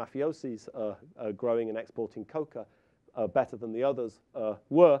mafiosis growing and exporting coca better than the others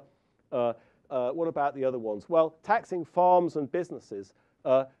were. What about the other ones? Well, taxing farms and businesses.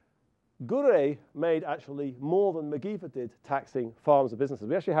 Gure made actually more than Mugiva did taxing farms and businesses.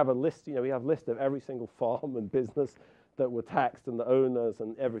 We actually have a list, we have a list of every single farm and business that were taxed and the owners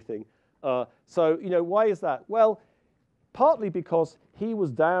and everything. So, why is that? Well, partly because he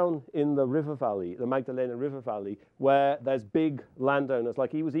was down in the river valley, the Magdalena River Valley, where there's big landowners.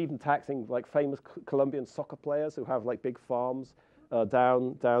 Like he was even taxing like famous Colombian soccer players who have like big farms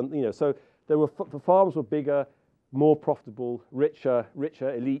down. So the farms were bigger, more profitable, richer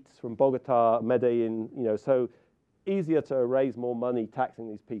elites from Bogota, Medellin. So easier to raise more money taxing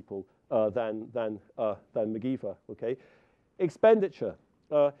these people than Mugiva. Okay, expenditure.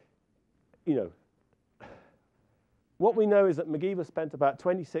 What we know is that Mugiva spent about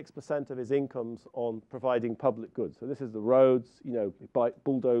 26% of his incomes on providing public goods. So this is the roads,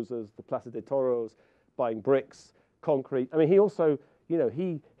 bulldozers, the Plaza de Toros, buying bricks, concrete. I mean, he also,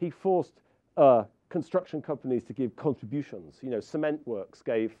 he forced construction companies to give contributions. Cement works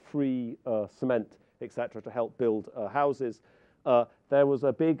gave free cement, etc., to help build houses. There's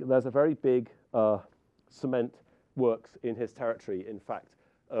a very big cement works in his territory, in fact,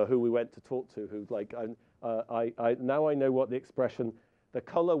 who we went to talk to, who now I know what the expression, the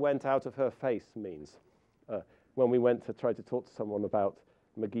color went out of her face means, when we went to try to talk to someone about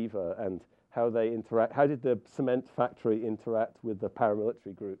Mugiva and how they interact. How did the cement factory interact with the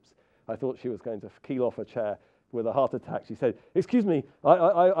paramilitary groups? I thought she was going to keel off a chair with a heart attack. She said, "Excuse me,"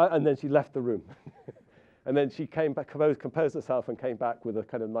 and then she left the room. And then she came back, composed herself and came back with a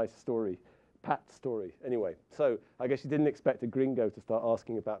kind of nice story, pat story. Anyway, so I guess she didn't expect a gringo to start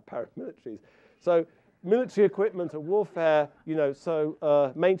asking about paramilitaries. So military equipment and warfare,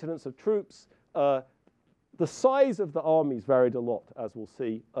 maintenance of troops. The size of the armies varied a lot, as we'll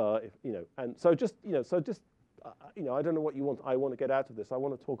see. And so I don't know what you want. I want to get out of this. I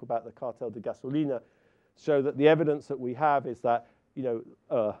want to talk about the Cartel de Gasolina, show that the evidence that we have is that,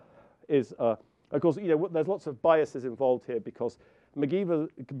 of course, there's lots of biases involved here because Mugiva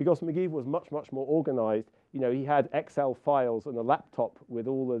was much, much more organized. He had Excel files and a laptop with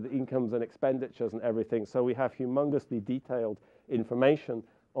all of the incomes and expenditures and everything. So we have humongously detailed information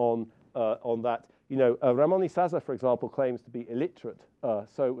on on that. You know, Ramoni Saza, for example, claims to be illiterate,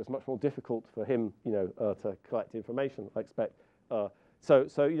 so it was much more difficult for him, you know, to collect information, I expect. So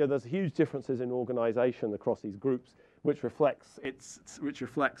you know, there's huge differences in organization across these groups, which reflects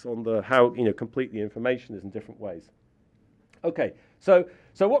on the how, you know, complete the information is in different ways. Okay, so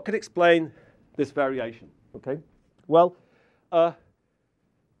what could explain this variation? Okay, well,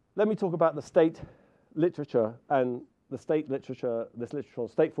 let me talk about the state literature and the state literature, this literature on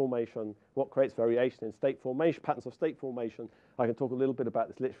state formation, what creates variation in state formation, patterns of state formation. I can talk a little bit about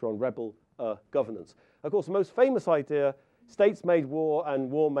this literature on rebel governance. Of course, the most famous idea, states made war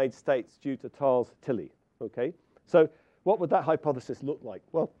and war made states, due to Charles Tilly. Okay, so what would that hypothesis look like?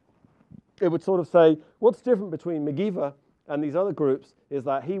 Well, it would sort of say, what's different between McGeever and these other groups is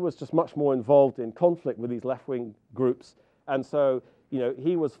that he was just much more involved in conflict with these left-wing groups. And so, you know,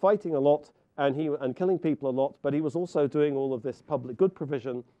 he was fighting a lot and killing people a lot, but he was also doing all of this public good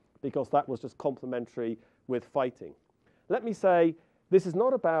provision because that was just complementary with fighting. Let me say, this is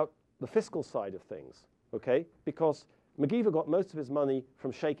not about the fiscal side of things, okay? Because McGeever got most of his money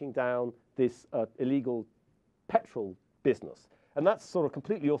from shaking down this illegal petrol business. And that's sort of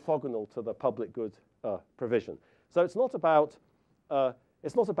completely orthogonal to the public good provision. So it's not about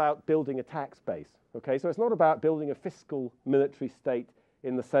building a tax base, okay? So it's not about building a fiscal military state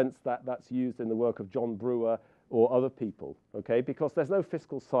in the sense that that's used in the work of John Brewer or other people, okay? Because there's no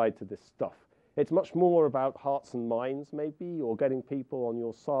fiscal side to this stuff. It's much more about hearts and minds, maybe, or getting people on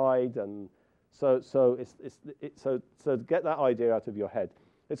your side, and so get that idea out of your head.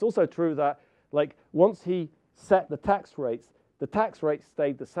 It's also true that, like, once he set the tax rates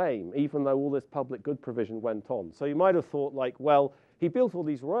stayed the same, even though all this public good provision went on. So you might have thought, like, well, he built all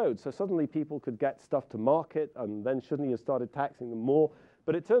these roads, so suddenly people could get stuff to market, and then shouldn't he have started taxing them more?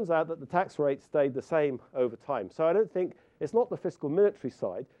 But it turns out that the tax rate stayed the same over time. So I don't think it's not the fiscal military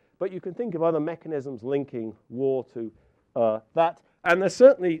side, but you can think of other mechanisms linking war to that. And there's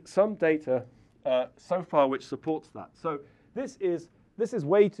certainly some data so far which supports that. So this is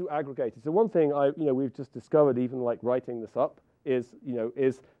way too aggregated. So one thing we've just discovered, even like writing this up, is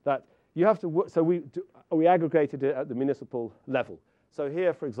that you have to. So we aggregated it at the municipal level. So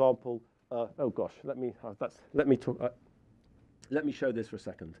here, for example, let me show this for a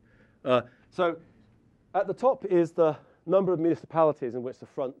second. So at the top is the number of municipalities in which the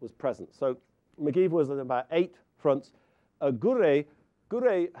front was present. So McGeever was at about 8 fronts. Gure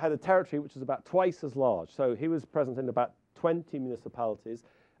had a territory which was about twice as large. So he was present in about 20 municipalities.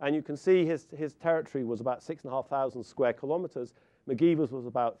 And you can see his territory was about 6,500 square kilometers. McGeever's was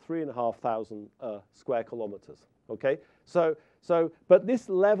about 3,500 square kilometers. Okay, but this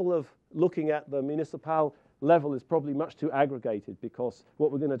level of looking at the municipal level is probably much too aggregated, because what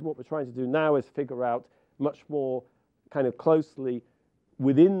we're trying to do now is figure out much more kind of closely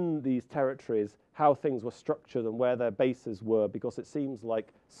within these territories how things were structured and where their bases were, because it seems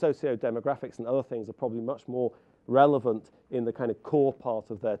like socio-demographics and other things are probably much more relevant in the kind of core part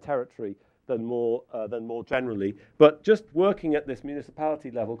of their territory than more generally. But just working at this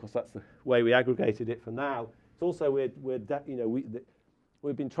municipality level, because that's the way we aggregated it for now, it's also we've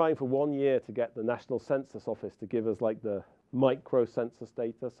been trying for 1 year to get the National Census Office to give us like the micro census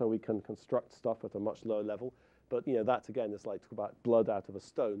data so we can construct stuff at a much lower level. But that again is like talk about blood out of a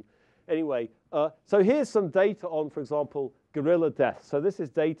stone. Anyway, so here's some data on, for example, guerrilla deaths. So this is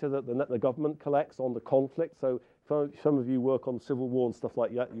data that the government collects on the conflict. So some of you work on civil war and stuff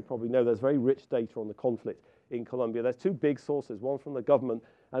like that. You probably know there's very rich data on the conflict in Colombia. There's 2 big sources, one from the government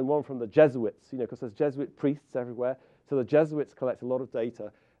and one from the Jesuits, because there's Jesuit priests everywhere. So the Jesuits collect a lot of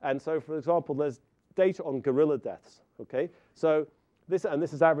data. And so, for example, there's data on guerrilla deaths, okay? So this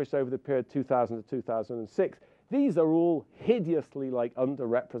is averaged over the period 2000 to 2006. These are all hideously like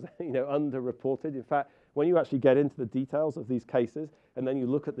underreported. In fact, when you actually get into the details of these cases and then you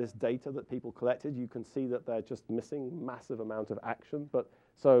look at this data that people collected, you can see that they're just missing massive amount of action. But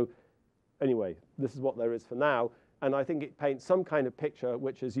so anyway, this is what there is for now. And I think it paints some kind of picture,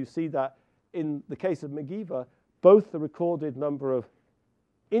 which is you see that in the case of McGeever, both the recorded number of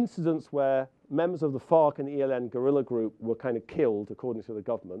incidents where members of the FARC and ELN guerrilla group were kind of killed, according to the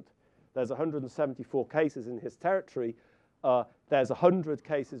government. There's 174 cases in his territory. There's 100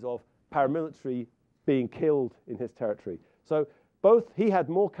 cases of paramilitary being killed in his territory. So he had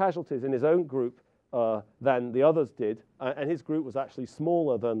more casualties in his own group than the others did, and his group was actually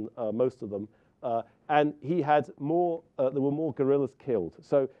smaller than most of them. And he had more. There were more guerrillas killed.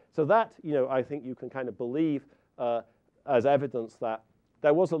 So that I think you can kind of believe as evidence that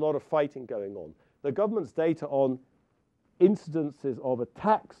there was a lot of fighting going on. The government's data on incidences of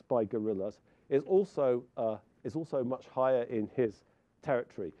attacks by guerrillas is also much higher in his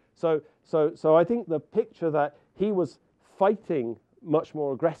territory. So I think the picture that he was fighting much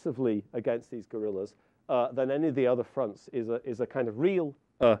more aggressively against these guerrillas than any of the other fronts is a kind of real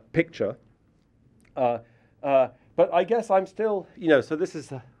picture. But I guess I'm still, so this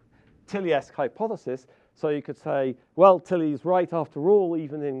is a Tilley-esque hypothesis. So you could say, well, Tilley's right after all,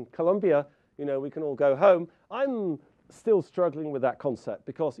 even in Colombia, we can all go home. I'm still struggling with that concept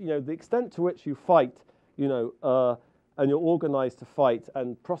because, the extent to which you fight, and you're organized to fight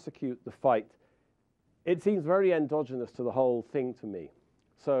and prosecute the fight, it seems very endogenous to the whole thing to me.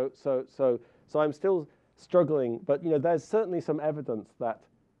 So I'm still struggling, but, there's certainly some evidence that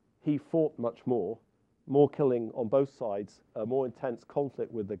he fought much more killing on both sides, a more intense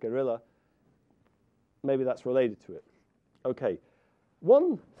conflict with the guerrilla. Maybe that's related to it. Okay.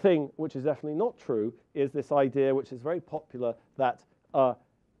 One thing which is definitely not true is this idea, which is very popular, that the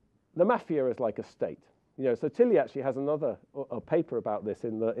mafia is like a state. So Tilley actually has another paper about this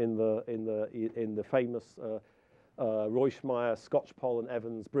in the famous Reuschmeyer, Skocpol, and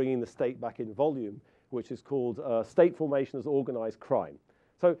Evans Bringing the State Back in volume, which is called State Formation as Organized Crime.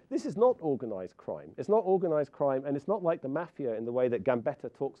 So this is not organized crime. It's not organized crime, and it's not like the mafia in the way that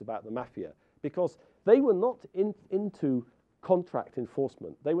Gambetta talks about the mafia, because they were not into contract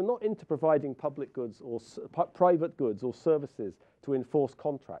enforcement. They were not into providing public goods or private goods or services to enforce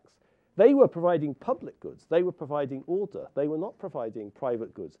contracts. They were providing public goods. They were providing order. They were not providing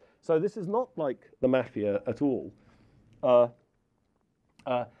private goods. So this is not like the mafia at all.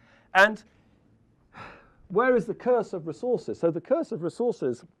 And where is the curse of resources? So the curse of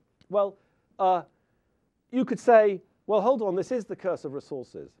resources, well, you could say, well, hold on, this is the curse of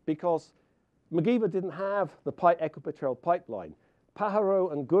resources, because MacIver didn't have the Ecopetrol pipeline.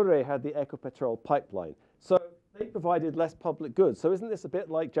 Pájaro and Gurre had the Ecopetrol pipeline. So they provided less public goods. So isn't this a bit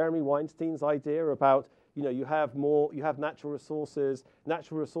like Jeremy Weinstein's idea about, you have natural resources.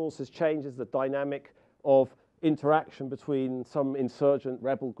 Natural resources changes the dynamic of interaction between some insurgent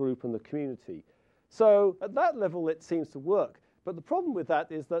rebel group and the community. So at that level, it seems to work. But the problem with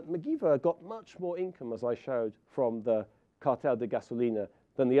that is that MacIver got much more income, as I showed, from the Cartel de Gasolina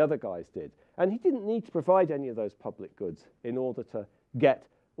than the other guys did. And he didn't need to provide any of those public goods in order to get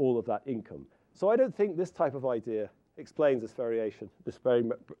all of that income. So I don't think this type of idea explains this variation, this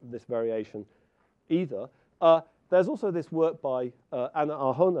variation either. There's also this work by Ana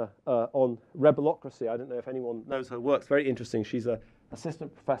Arjona on rebelocracy. I don't know if anyone knows her work. It's very interesting. She's an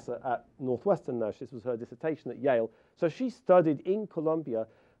assistant professor at Northwestern now. This was her dissertation at Yale. So she studied in Colombia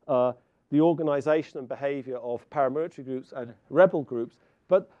the organization and behavior of paramilitary groups and rebel groups.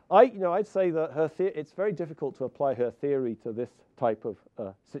 But I'd say that it's very difficult to apply her theory to this type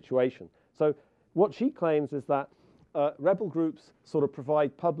of situation. So what she claims is that rebel groups sort of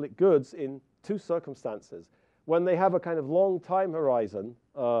provide public goods in two circumstances. When they have a kind of long time horizon,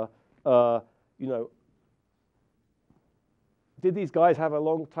 did these guys have a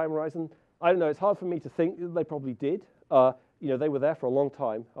long time horizon? I don't know. It's hard for me to think. They probably did. They were there for a long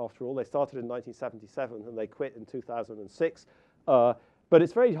time, after all. They started in 1977 and they quit in 2006. But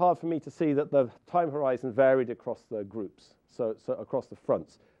it's very hard for me to see that the time horizon varied across the groups, so across the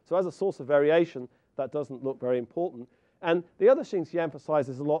fronts. So as a source of variation, that doesn't look very important. And the other thing she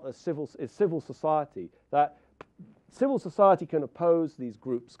emphasizes a lot is civil society, that civil society can oppose these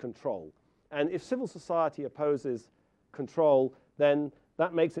groups' control. And if civil society opposes control, then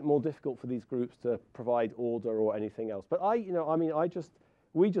that makes it more difficult for these groups to provide order or anything else. But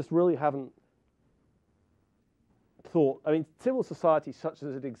we just really haven't thought, civil society such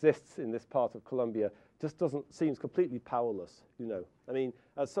as it exists in this part of Colombia just seems completely powerless,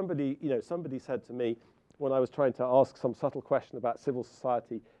 As somebody said to me when I was trying to ask some subtle question about civil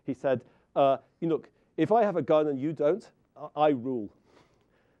society, he said, look, if I have a gun and you don't, I rule.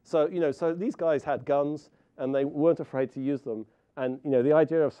 So, so these guys had guns and they weren't afraid to use them. And, the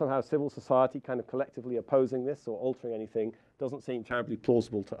idea of somehow civil society kind of collectively opposing this or altering anything doesn't seem terribly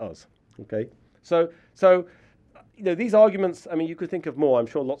plausible to us, okay? So these arguments, you could think of more. I'm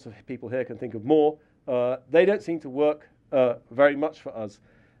sure lots of people here can think of more. They don't seem to work very much for us.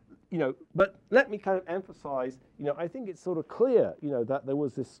 But let me kind of emphasize, I think it's sort of clear, that there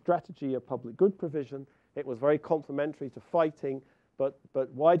was this strategy of public good provision. It was very complementary to fighting, but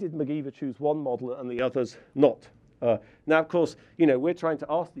why did MacIver choose one model and the others not? Now, of course, we're trying to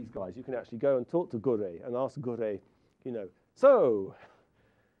ask these guys. You can actually go and talk to Gurre and ask Gurre, so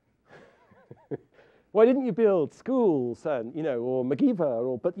why didn't you build schools and, or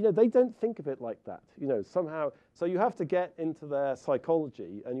MacIver, but, they don't think of it like that, somehow. So you have to get into their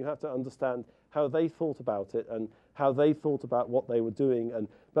psychology and you have to understand how they thought about it and how they thought about what they were doing.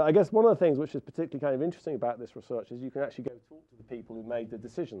 But I guess one of the things which is particularly kind of interesting about this research is you can actually go talk to the people who made the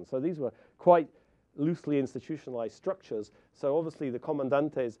decisions. So these were quite loosely institutionalized structures. So obviously the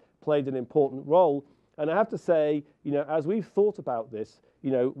comandantes played an important role. And I have to say, as we've thought about this,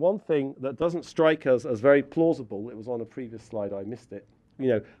 one thing that doesn't strike us as very plausible, it was on a previous slide, I missed it.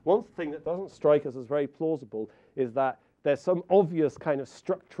 One thing that doesn't strike us as very plausible is that there's some obvious kind of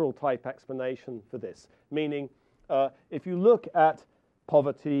structural type explanation for this. Meaning, if you look at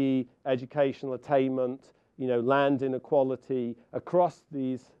poverty, educational attainment, land inequality across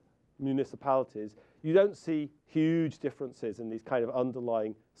these municipalities, you don't see huge differences in these kind of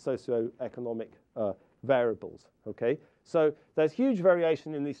underlying socioeconomic variables, okay? So there's huge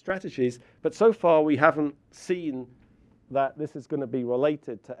variation in these strategies, but so far we haven't seen that this is going to be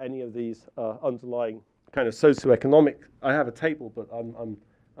related to any of these underlying kind of socioeconomic. I have a table, but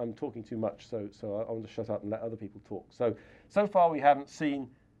I'm talking too much, so I want to shut up and let other people talk. So far we haven't seen,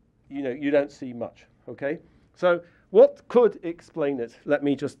 you don't see much, okay? So what could explain it? Let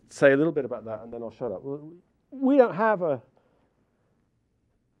me just say a little bit about that, and then I'll shut up. We don't have a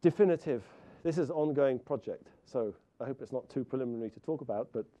definitive. This is an ongoing project, so I hope it's not too preliminary to talk about,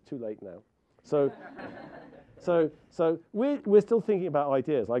 but too late now. So we're still thinking about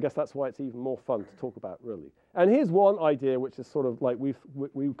ideas. I guess that's why it's even more fun to talk about, really. And here's one idea which is sort of like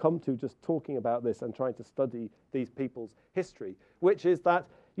we've come to just talking about this and trying to study these people's history, which is that,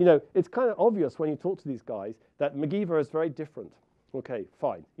 it's kind of obvious when you talk to these guys that MacIver is very different. Okay,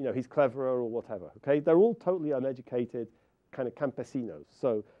 fine. He's cleverer or whatever. Okay, they're all totally uneducated kind of campesinos.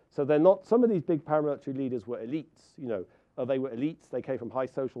 So they're not, some of these big paramilitary leaders were elites, they were elites, they came from high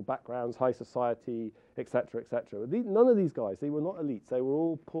social backgrounds, high society, etc., etc. None of these guys, they were not elites. They were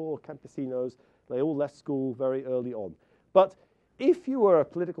all poor campesinos. They all left school very early on. But if you were a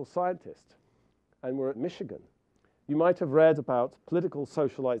political scientist and were at Michigan, you might have read about political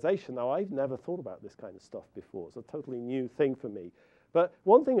socialization. Now, I've never thought about this kind of stuff before. It's a totally new thing for me. But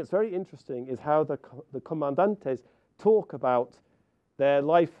one thing that's very interesting is how the comandantes talk about their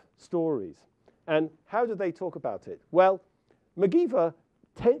life stories. And how do they talk about it? Well, MacIver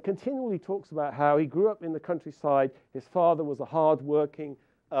continually talks about how he grew up in the countryside. His father was a hard-working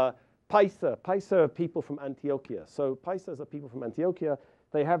paisa. Paisa are people from Antioquia. So paisas are people from Antioquia.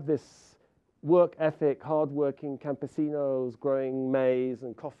 They have this work ethic, hard-working campesinos growing maize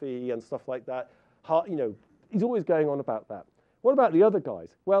and coffee and stuff like that. He's always going on about that. What about the other guys?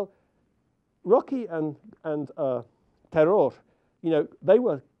 Well, Rocky and Terror, they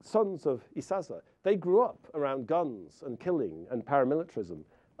were sons of Isaza. They grew up around guns and killing and paramilitarism.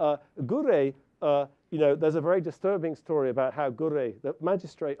 Gure, there's a very disturbing story about how Gure, the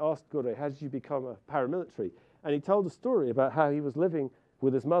magistrate asked Gure, how did you become a paramilitary? And he told a story about how he was living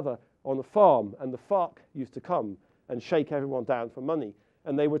with his mother on a farm, and the FARC used to come and shake everyone down for money.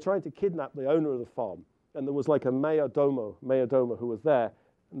 And they were trying to kidnap the owner of the farm. And there was like a mayordomo who was there.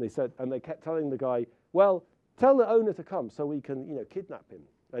 And they kept telling the guy, well, tell the owner to come so we can, kidnap him.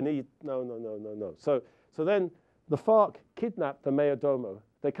 And he, no. So then the FARC kidnapped the mayordomo.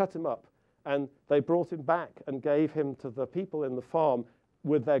 They cut him up, and they brought him back and gave him to the people in the farm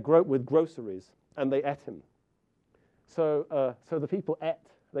with with groceries, and they ate him. So the people ate.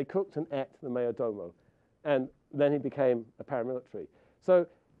 They cooked and ate the mayordomo, and then he became a paramilitary. So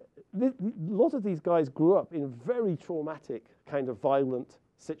a lot of these guys grew up in very traumatic, kind of violent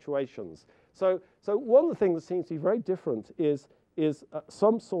situations. So one of the things that seems to be very different is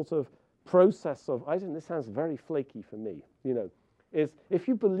some sort of process of, this sounds very flaky for me, is if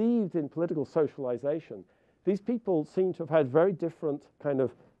you believed in political socialization, these people seem to have had very different kind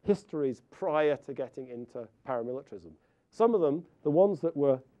of histories prior to getting into paramilitarism. Some of them, the ones that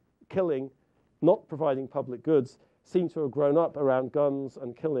were killing, not providing public goods, seem to have grown up around guns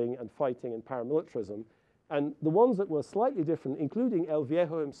and killing and fighting and paramilitarism. And the ones that were slightly different, including El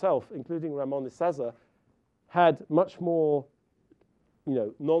Viejo himself, including Ramon Isaza, had much more,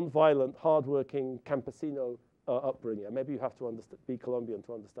 non-violent, hard-working campesino upbringing. And maybe you have to be Colombian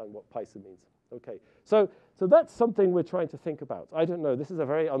to understand what paisa means. Okay, so that's something we're trying to think about. I don't know. This is a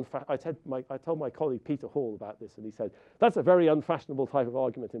very I told my colleague Peter Hall about this, and he said that's a very unfashionable type of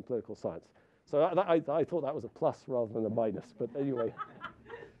argument in political science. So I thought that was a plus rather than a minus. But anyway,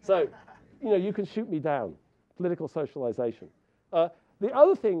 so you can shoot me down. Political socialization. The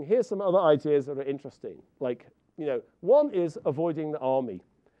other thing, here's some other ideas that are interesting. Like, one is avoiding the army.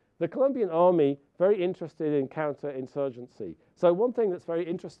 The Colombian army, very interested in counterinsurgency. So one thing that's very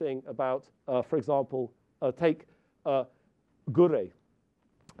interesting about, for example, take Gure.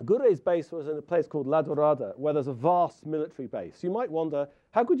 Gure's base was in a place called La Dorada, where there's a vast military base. You might wonder,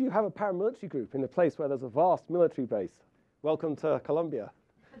 how could you have a paramilitary group in a place where there's a vast military base? Welcome to Colombia.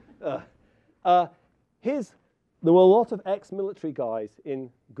 There were a lot of ex-military guys in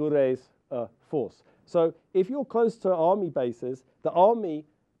Gure's force. So if you're close to army bases, the army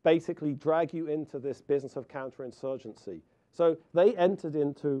basically drag you into this business of counterinsurgency. So they entered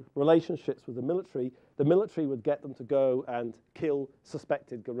into relationships with the military. The military would get them to go and kill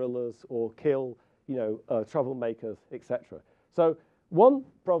suspected guerrillas or kill, troublemakers, etc. So one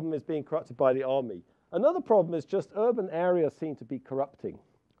problem is being corrupted by the army. Another problem is just urban areas seem to be corrupting.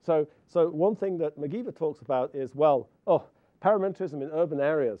 So one thing that McGeever talks about is, paramilitarism in urban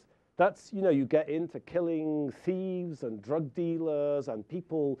areas. That's, you get into killing thieves and drug dealers, and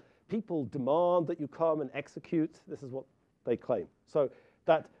people demand that you come and execute. This is what they claim. So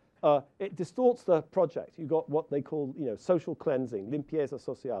that it distorts the project. You got what they call, social cleansing, limpieza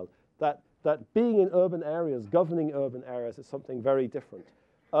social. That being in urban areas, governing urban areas, is something very different.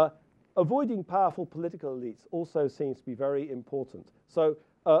 Avoiding powerful political elites also seems to be very important. So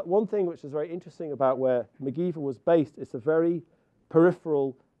one thing which is very interesting about where McGeever was based is a very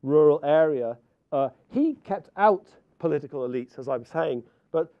peripheral rural area. He kept out political elites, as I'm saying,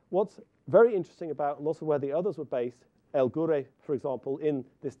 but what's very interesting about lots of where the others were based, El Gure, for example, in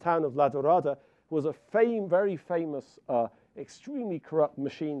this town of La Dorada, was a very famous, extremely corrupt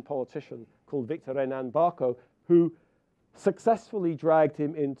machine politician called Victor Renan Barco, who successfully dragged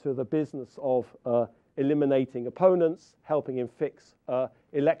him into the business of eliminating opponents, helping him fix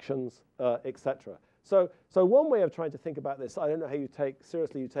elections, etc. So one way of trying to think about this, I don't know how you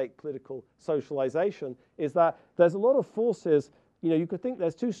take political socialization, is that there's a lot of forces. You could think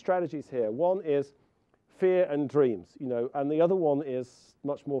there's two strategies here. One is fear and dreams, and the other one is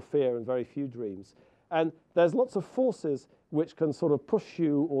much more fear and very few dreams. And there's lots of forces which can sort of push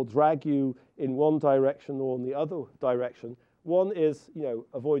you or drag you in one direction or in the other direction. One is,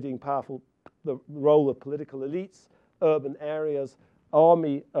 avoiding the role of political elites, urban areas,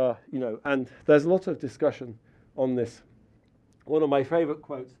 army, and there's a lot of discussion on this. One of my favorite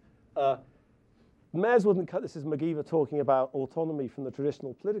quotes, mayors wouldn't cut, this is McGeever talking about autonomy from the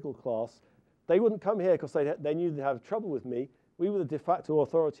traditional political class. They wouldn't come here because they knew they'd have trouble with me. We were the de facto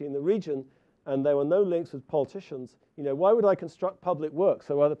authority in the region, and there were no links with politicians. Why would I construct public work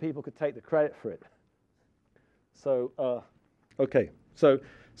so other people could take the credit for it? So, okay. So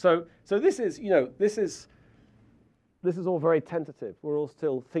this is all very tentative. We're all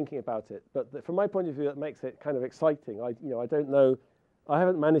still thinking about it. But from my point of view, it makes it kind of exciting. I don't know. I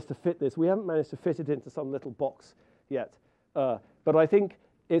haven't managed to fit this. We haven't managed to fit it into some little box yet. But I think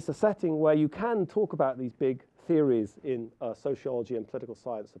it's a setting where you can talk about these big theories in sociology and political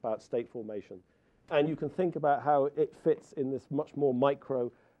science about state formation. And you can think about how it fits in this much more micro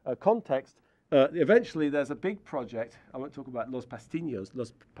context. Eventually, there's a big project. I won't talk about Los Patiños,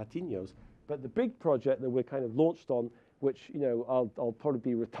 but the big project that we're kind of launched on, which I'll probably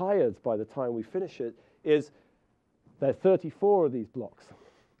be retired by the time we finish it, is there are 34 of these blocks.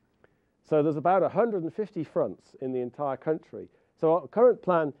 So there's about 150 fronts in the entire country. So our current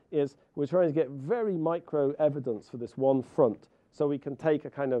plan is we're trying to get very micro evidence for this one front, so we can take a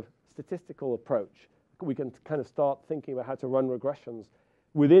kind of statistical approach. We can kind of start thinking about how to run regressions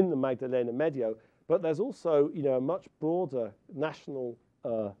within the Magdalena Medio, but there's also a much broader national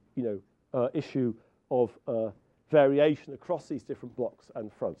issue of variation across these different blocks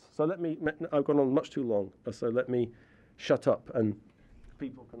and fronts. So I've gone on much too long, so let me shut up and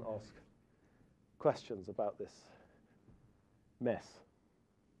people can ask questions about this mess.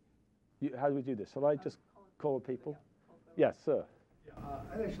 How do we do this? Shall I just call people? Yes, sir.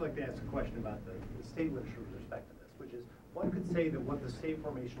 I'd actually like to ask a question about the state literature with respect to this, which is, one could say that what the state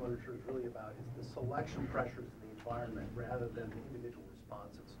formation literature is really about is the selection pressures of the environment rather than the individual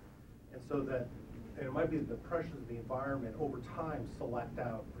responses. And so that it might be that the pressures of the environment over time select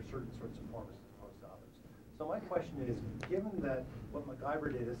out for certain sorts of forms as opposed to others. So my question is, given that what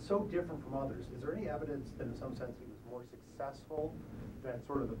MacGyver did is so different from others, is there any evidence that in some sense he was more successful than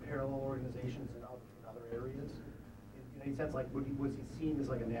sort of the parallel organizations in other areas? In any sense, like, was he seen as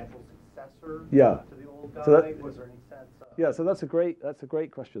like a natural successor to the old guy? So was there any sense? So that's a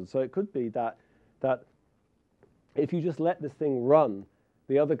great question. So it could be that if you just let this thing run,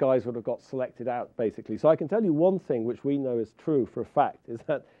 the other guys would have got selected out, basically. So I can tell you one thing which we know is true for a fact, is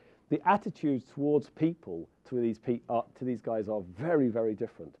that the attitudes towards people to these guys are very, very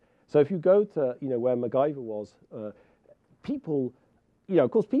different. So if you go to where MacGyver was, people, of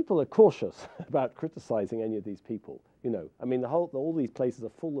course, people are cautious about criticizing any of these people. I mean, all these places are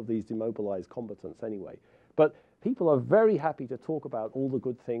full of these demobilized combatants anyway. But people are very happy to talk about all the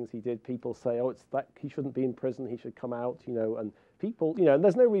good things he did. People say, oh, it's that he shouldn't be in prison, he should come out, you know, and people, you know, and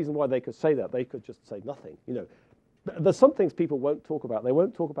there's no reason why they could say that. They could just say nothing, you know. There's some things people won't talk about. They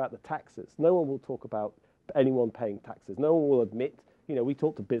won't talk about the taxes. No one will talk about anyone paying taxes. No one will admit, you know, we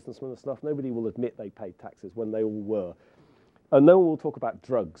talk to businessmen and stuff, nobody will admit they paid taxes when they all were. And no one will talk about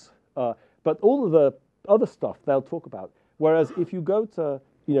drugs. But all of the other stuff they'll talk about. Whereas if you go to,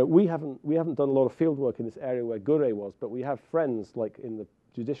 you know, we haven't done a lot of field work in this area where Gure was, but we have friends like in the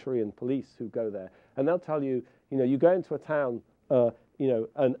judiciary and police who go there, and they'll tell you, you know, you go into a town, you know,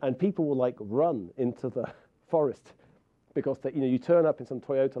 and people will like run into the forest because they, you know, you turn up in some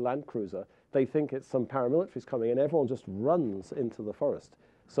Toyota Land Cruiser, they think it's some paramilitaries coming, and everyone just runs into the forest.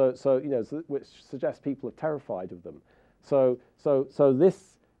 So you know, which suggests people are terrified of them. So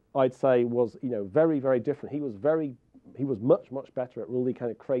this, I'd say, was, you know, very, very different. He was much better at really kind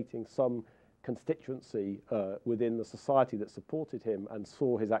of creating some constituency within the society that supported him and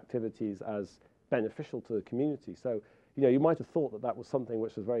saw his activities as beneficial to the community. So, you know, you might have thought that that was something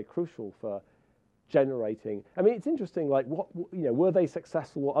which was very crucial for generating. I mean, it's interesting, like, what, you know, were they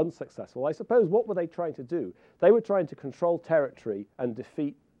successful or unsuccessful? I suppose, what were they trying to do? They were trying to control territory and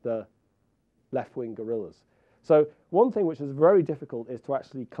defeat the left-wing guerrillas. So one thing which is very difficult is to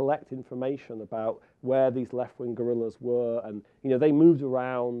actually collect information about where these left-wing guerrillas were, and, you know, they moved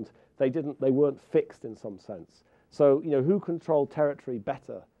around. They weren't fixed in some sense. So, you know, who controlled territory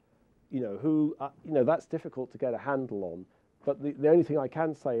better? You know, who, you know, that's difficult to get a handle on. But the only thing I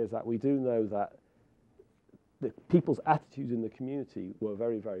can say is that we do know that the people's attitudes in the community were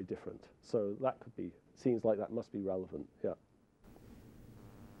very, very different. So that could be, seems like that must be relevant, yeah.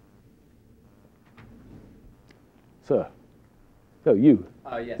 Sir. No, you.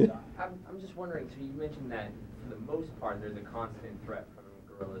 Yes, I'm just wondering, so you mentioned that for the most part there's a constant threat from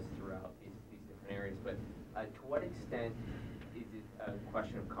guerrillas throughout these different areas, but to what extent is it a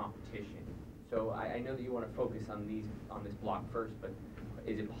question of competition? So I know that you want to focus on this block first, but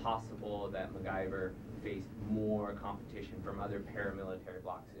is it possible that MacGyver faced more competition from other paramilitary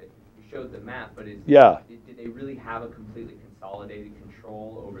blocks? You showed the map, but did they really have a completely consolidated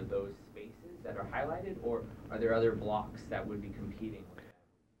control over those spaces that are highlighted, or are there other blocks that would be competing with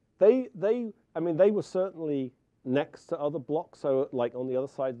them? I mean, they were certainly next to other blocks. So, like on the other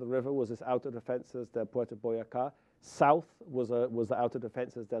side of the river was this Outer Defenses del Puerto Boyacá. South was the Outer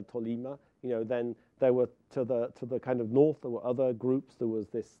Defenses del Tolima. You know, then there were to the kind of north there were other groups. There was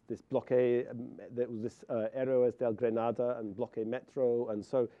this Bloque, there was this Héroes del Granada and Bloque Metro, and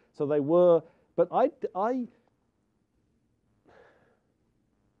so they were. But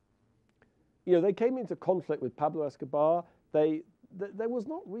you know, they came into conflict with Pablo Escobar. There was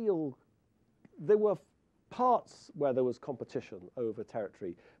not real. There were parts where there was competition over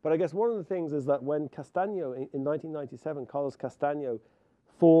territory. But I guess one of the things is that when Castaño, in 1997, Carlos Castaño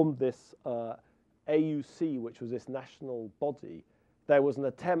formed this AUC, which was this national body, there was an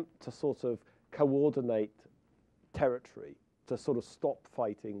attempt to sort of coordinate territory, to sort of stop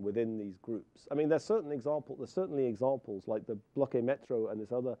fighting within these groups. I mean, there's certainly examples like the Bloque Metro and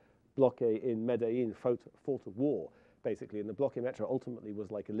this other Bloque in Medellin fought a war, basically, and the Bloque Metro ultimately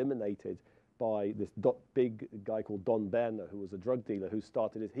was like eliminated by this big guy called Don Berna, who was a drug dealer who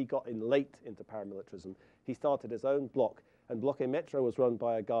he got in late into paramilitarism. He started his own block, and Bloque Metro was run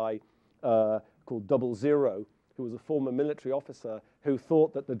by a guy called Double Zero, who was a former military officer who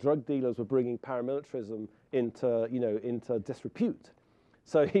thought that the drug dealers were bringing paramilitarism into disrepute.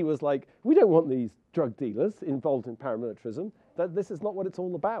 So he was like, we don't want these drug dealers involved in paramilitarism. This is not what it's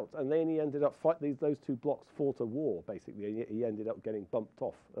all about. And then he ended up those two blocks fought a war, basically, and he ended up getting bumped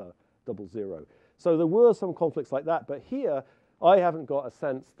off Double Zero. So there were some conflicts like that, but here I haven't got a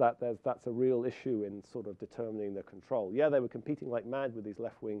sense that that's a real issue in sort of determining the control. Yeah, they were competing like mad with these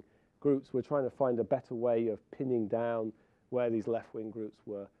left-wing groups. We're trying to find a better way of pinning down where these left-wing groups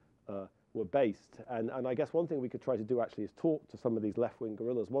were based. And I guess one thing we could try to do actually is talk to some of these left-wing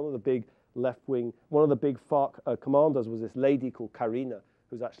guerrillas. One of the big FARC commanders was this lady called Carina,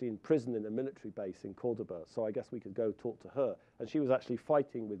 who's actually in prison in a military base in Cordoba. So I guess we could go talk to her. And she was actually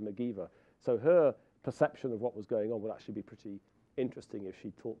fighting with MacGyver. So her perception of what was going on would actually be pretty interesting if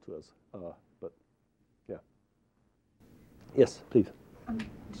she talked to us. But yeah. Yes, please.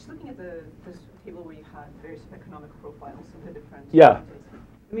 Just looking at this table where you had various economic profiles of the different yeah.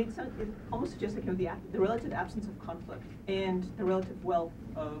 I mean, it almost suggests like the relative absence of conflict and the relative wealth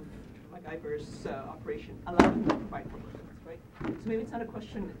of MacGyver's operation allowed him to provide for workers, right? So maybe it's not a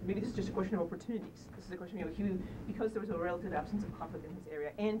question, maybe this is just a question of opportunities. This is a question, because there was a relative absence of conflict in his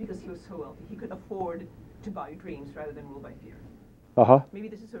area and because he was so wealthy, he could afford to buy dreams rather than rule by fear. Maybe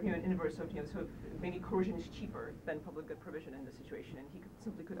this is sort of an inverse of sort of maybe coercion is cheaper than public good provision in this situation, and he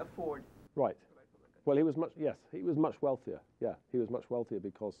simply could afford. Right. Well, he was much wealthier. Yeah, he was much wealthier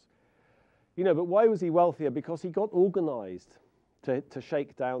because, but why was he wealthier? Because he got organized to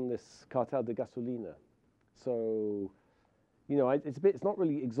shake down this cartel de gasolina. So, it's not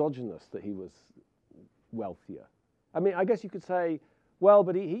really exogenous that he was wealthier. I mean, I guess you could say, well,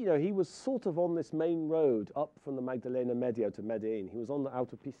 but he was sort of on this main road up from the Magdalena Medio to Medellin. He was on the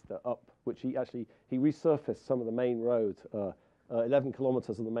autopista up, which he resurfaced some of the main road, 11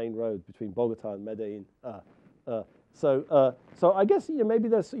 kilometers of the main road between Bogota and Medellin. So I guess maybe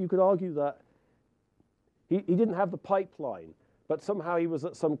you could argue that he didn't have the pipeline, but somehow he was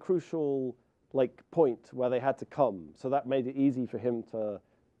at some crucial point where they had to come. So that made it easy for him to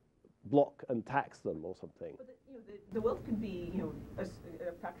block and tax them or something. But the wealth could be a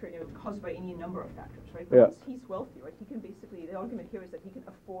factor caused by any number of factors, right? But once he's wealthy, right, he can basically, the argument here is that he can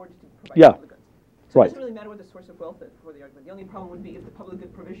afford to provide public goods. So it doesn't really matter what the source of wealth is for the argument. The only problem would be if the public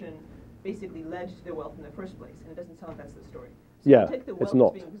good provision basically led to the wealth in the first place, and it doesn't sound like that's the story. So you take the wealth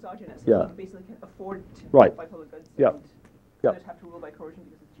as being exogenous, and he basically can afford to buy public goods, and others have to rule by coercion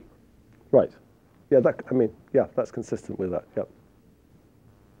because it's cheaper. Right. Yeah, that's consistent with that. Yep.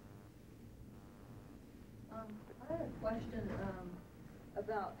 I had a question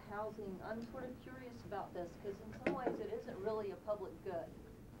about housing. I'm sort of curious about this because in some ways it isn't really a public good,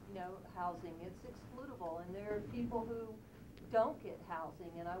 housing. It's excludable, and there are people who don't get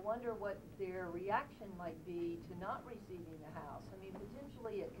housing, and I wonder what their reaction might be to not receiving a house. I mean,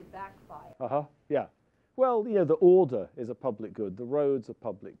 potentially it could backfire. Yeah. Well, the order is a public good. The roads are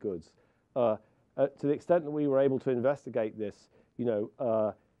public goods. To the extent that we were able to investigate this,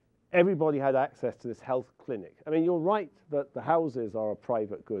 everybody had access to this health clinic. I mean, you're right that the houses are a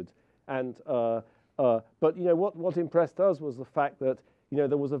private good, and but what impressed us was the fact that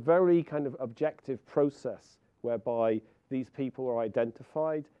there was a very kind of objective process whereby these people were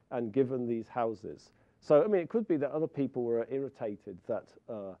identified and given these houses. So I mean, it could be that other people were irritated that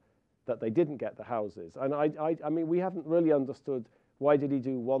they didn't get the houses, and I mean, we haven't really understood. Why did he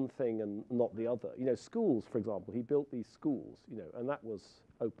do one thing and not the other? Schools, for example, he built these schools, and that was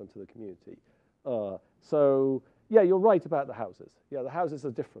open to the community. So, yeah, you're right about the houses. Yeah, the houses are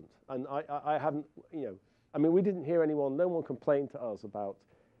different. And I haven't, I mean, we didn't hear no one complained to us about,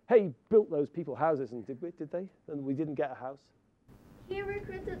 hey, built those people houses, and did they? And we didn't get a house. He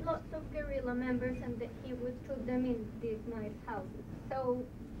recruited lots of guerrilla members, and he would put them in these nice houses. So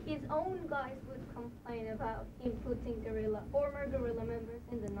his own guys would complain about him putting former guerrilla members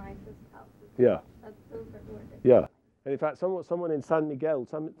in the nicest houses. Yeah. Those are worth it. Yeah. And in fact, someone in San Miguel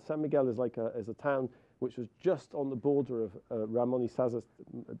is is a town which was just on the border of Ramon y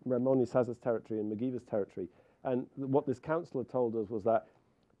Saza's territory and Maguiva's territory. And what this councillor told us was that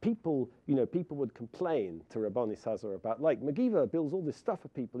people would complain to Ramon y Saza about, Maguiva builds all this stuff for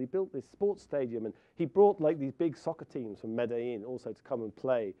people. He built this sports stadium, and he brought these big soccer teams from Medellin also to come and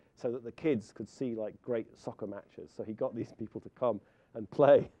play so that the kids could see great soccer matches. So he got these people to come and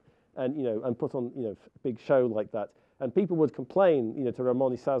play and, and put on, a big show like that. And people would complain, to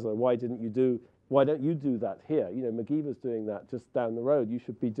Ramon y Saza, why don't you do that here? Maguiva's doing that just down the road. You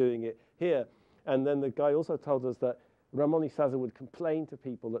should be doing it here. And then the guy also told us that Ramon y Saza would complain to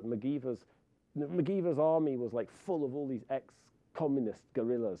people that Maguiva's army was full of all these ex-communist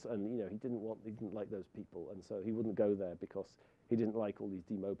guerrillas, and he didn't like those people, and so he wouldn't go there because he didn't like all these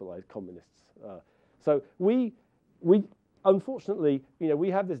demobilized communists. So we unfortunately, we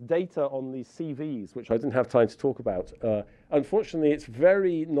have this data on these CVs, which I didn't have time to talk about. Unfortunately, it's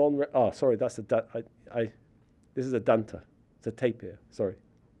very sorry, that's this is a danta. It's a tapir. Sorry,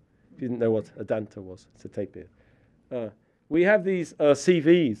 if you didn't know what a danta was, it's a tapir. We have these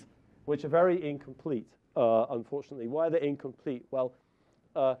CVs, which are very incomplete, unfortunately. Why are they incomplete? Well,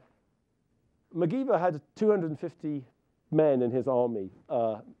 Maguiva had 250 men in his army,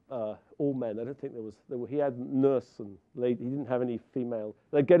 all men. I don't think he had nurse and lady. He didn't have any female.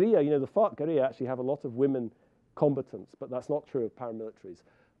 The guerrilla, the FARC guerrilla actually have a lot of women combatants, but that's not true of paramilitaries.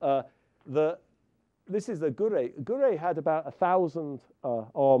 This is the Gure. Gure had about 1,000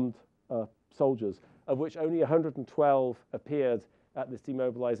 armed soldiers, of which only 112 appeared at this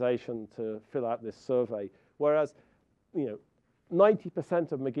demobilization to fill out this survey, whereas,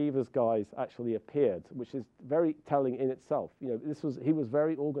 90% of Maguiva's guys actually appeared, which is very telling in itself. He was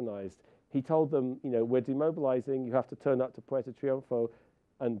very organized. He told them, we're demobilizing, you have to turn up to Puerto Triunfo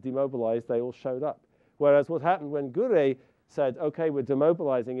and demobilize. They all showed up. Whereas what happened when Gure said, okay, we're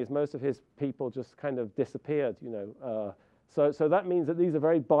demobilizing, is most of his people just kind of disappeared, So that means that these are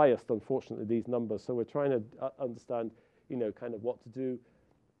very biased, unfortunately, these numbers. So we're trying to understand, kind of what to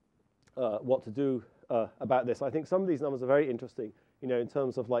do about this. I think some of these numbers are very interesting, in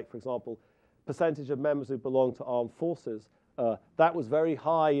terms of, like, for example, percentage of members who belong to armed forces. That was very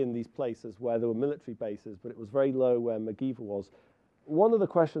high in these places where there were military bases, but it was very low where McGeever was. One of the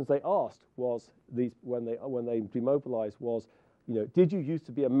questions they asked was, when they demobilized, was, did you used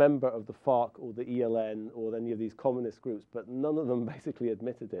to be a member of the FARC or the ELN or any of these communist groups? But none of them basically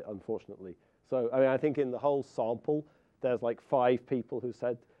admitted it, unfortunately. So, I mean, I think in the whole sample, there's like 5 people who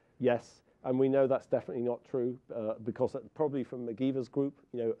said yes, and we know that's definitely not true, because probably from McGeever's group,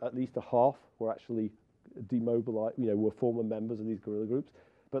 at least a half were actually demobilized, were former members of these guerrilla groups,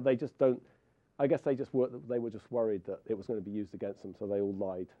 but they just don't. I guess they were just worried that it was going to be used against them, so they all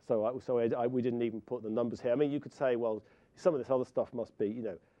lied. So we didn't even put the numbers here. I mean, you could say, well, some of this other stuff must be,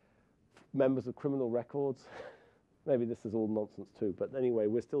 members of criminal records. Maybe this is all nonsense too. But anyway,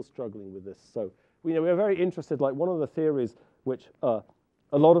 we're still struggling with this. So we're very interested. Like, one of the theories which a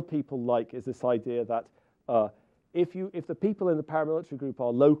lot of people like is this idea that if the people in the paramilitary group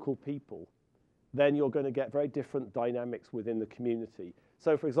are local people, then you're going to get very different dynamics within the community.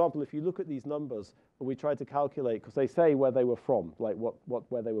 So, for example, if you look at these numbers, we tried to calculate, because they say where they were from, like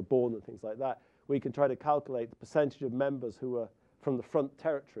where they were born and things like that, we can try to calculate the percentage of members who are from the front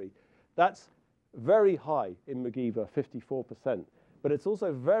territory. That's very high in McGeever, 54%. But it's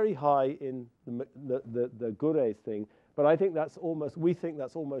also very high in the Gures thing. But I think we think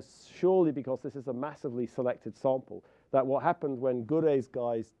that's almost surely because this is a massively selected sample, that what happened when Gures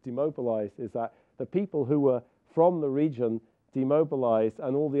guys demobilized is that the people who were from the region demobilized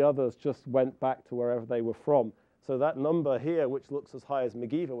and all the others just went back to wherever they were from. So that number here, which looks as high as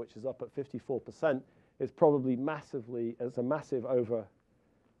McGeever, which is up at 54%, is probably it's a massive over.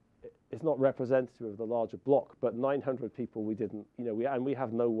 It's not representative of the larger block, but 900 people we didn't, and we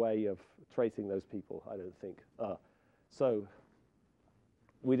have no way of tracing those people, I don't think. So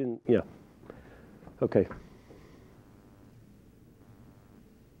we didn't, yeah. Okay.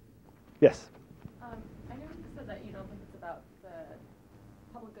 Yes? I know you said that you don't think it's about the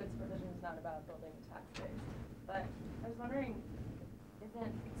public goods provision is not about building a tax base, but I was wondering,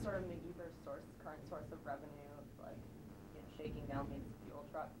 isn't sort of McGeever's current source of revenue, like shaking down these fuel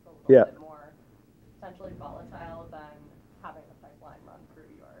trucks a little bit more potentially volatile than having a pipeline run through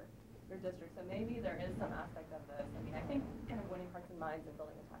your district? So maybe there is some aspect of this. I mean, I think kind of winning hearts and minds and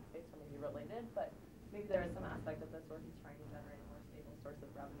building a tax base are maybe related, but maybe there is some aspect of this where he's trying to generate a more stable source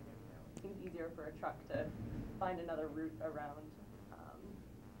of revenue. It seems easier for a truck to find another route around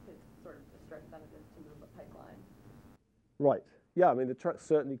his sort of district than it is to move a pipeline. Right. Yeah, I mean, the truck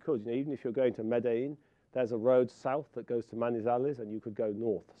certainly could. Even if you're going to Medellin, there's a road south that goes to Manizales, and you could go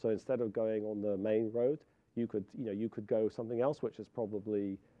north. So instead of going on the main road, you could go something else, which is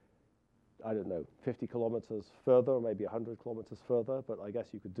probably, I don't know, 50 kilometers further, or maybe 100 kilometers further. But I guess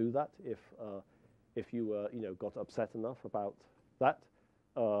you could do that if you were, got upset enough about that.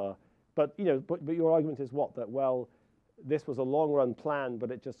 But your argument is what? That, well, this was a long-run plan,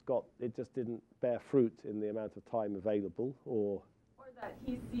 but it just didn't bear fruit in the amount of time available, or that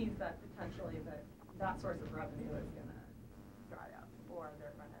he sees that potentially that source of revenue is going to dry up, or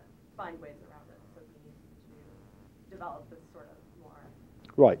they're going to find ways around it. So he needs to develop this sort of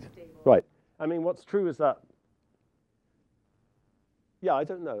more stable. Right. I mean, what's true is that. Yeah, I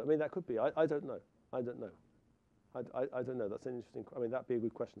don't know. I mean, that could be. I don't know. I don't know. I don't know. That's an interesting. I mean, that'd be a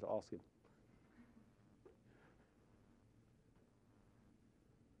good question to ask him.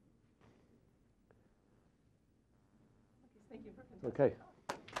 Thank you. Okay.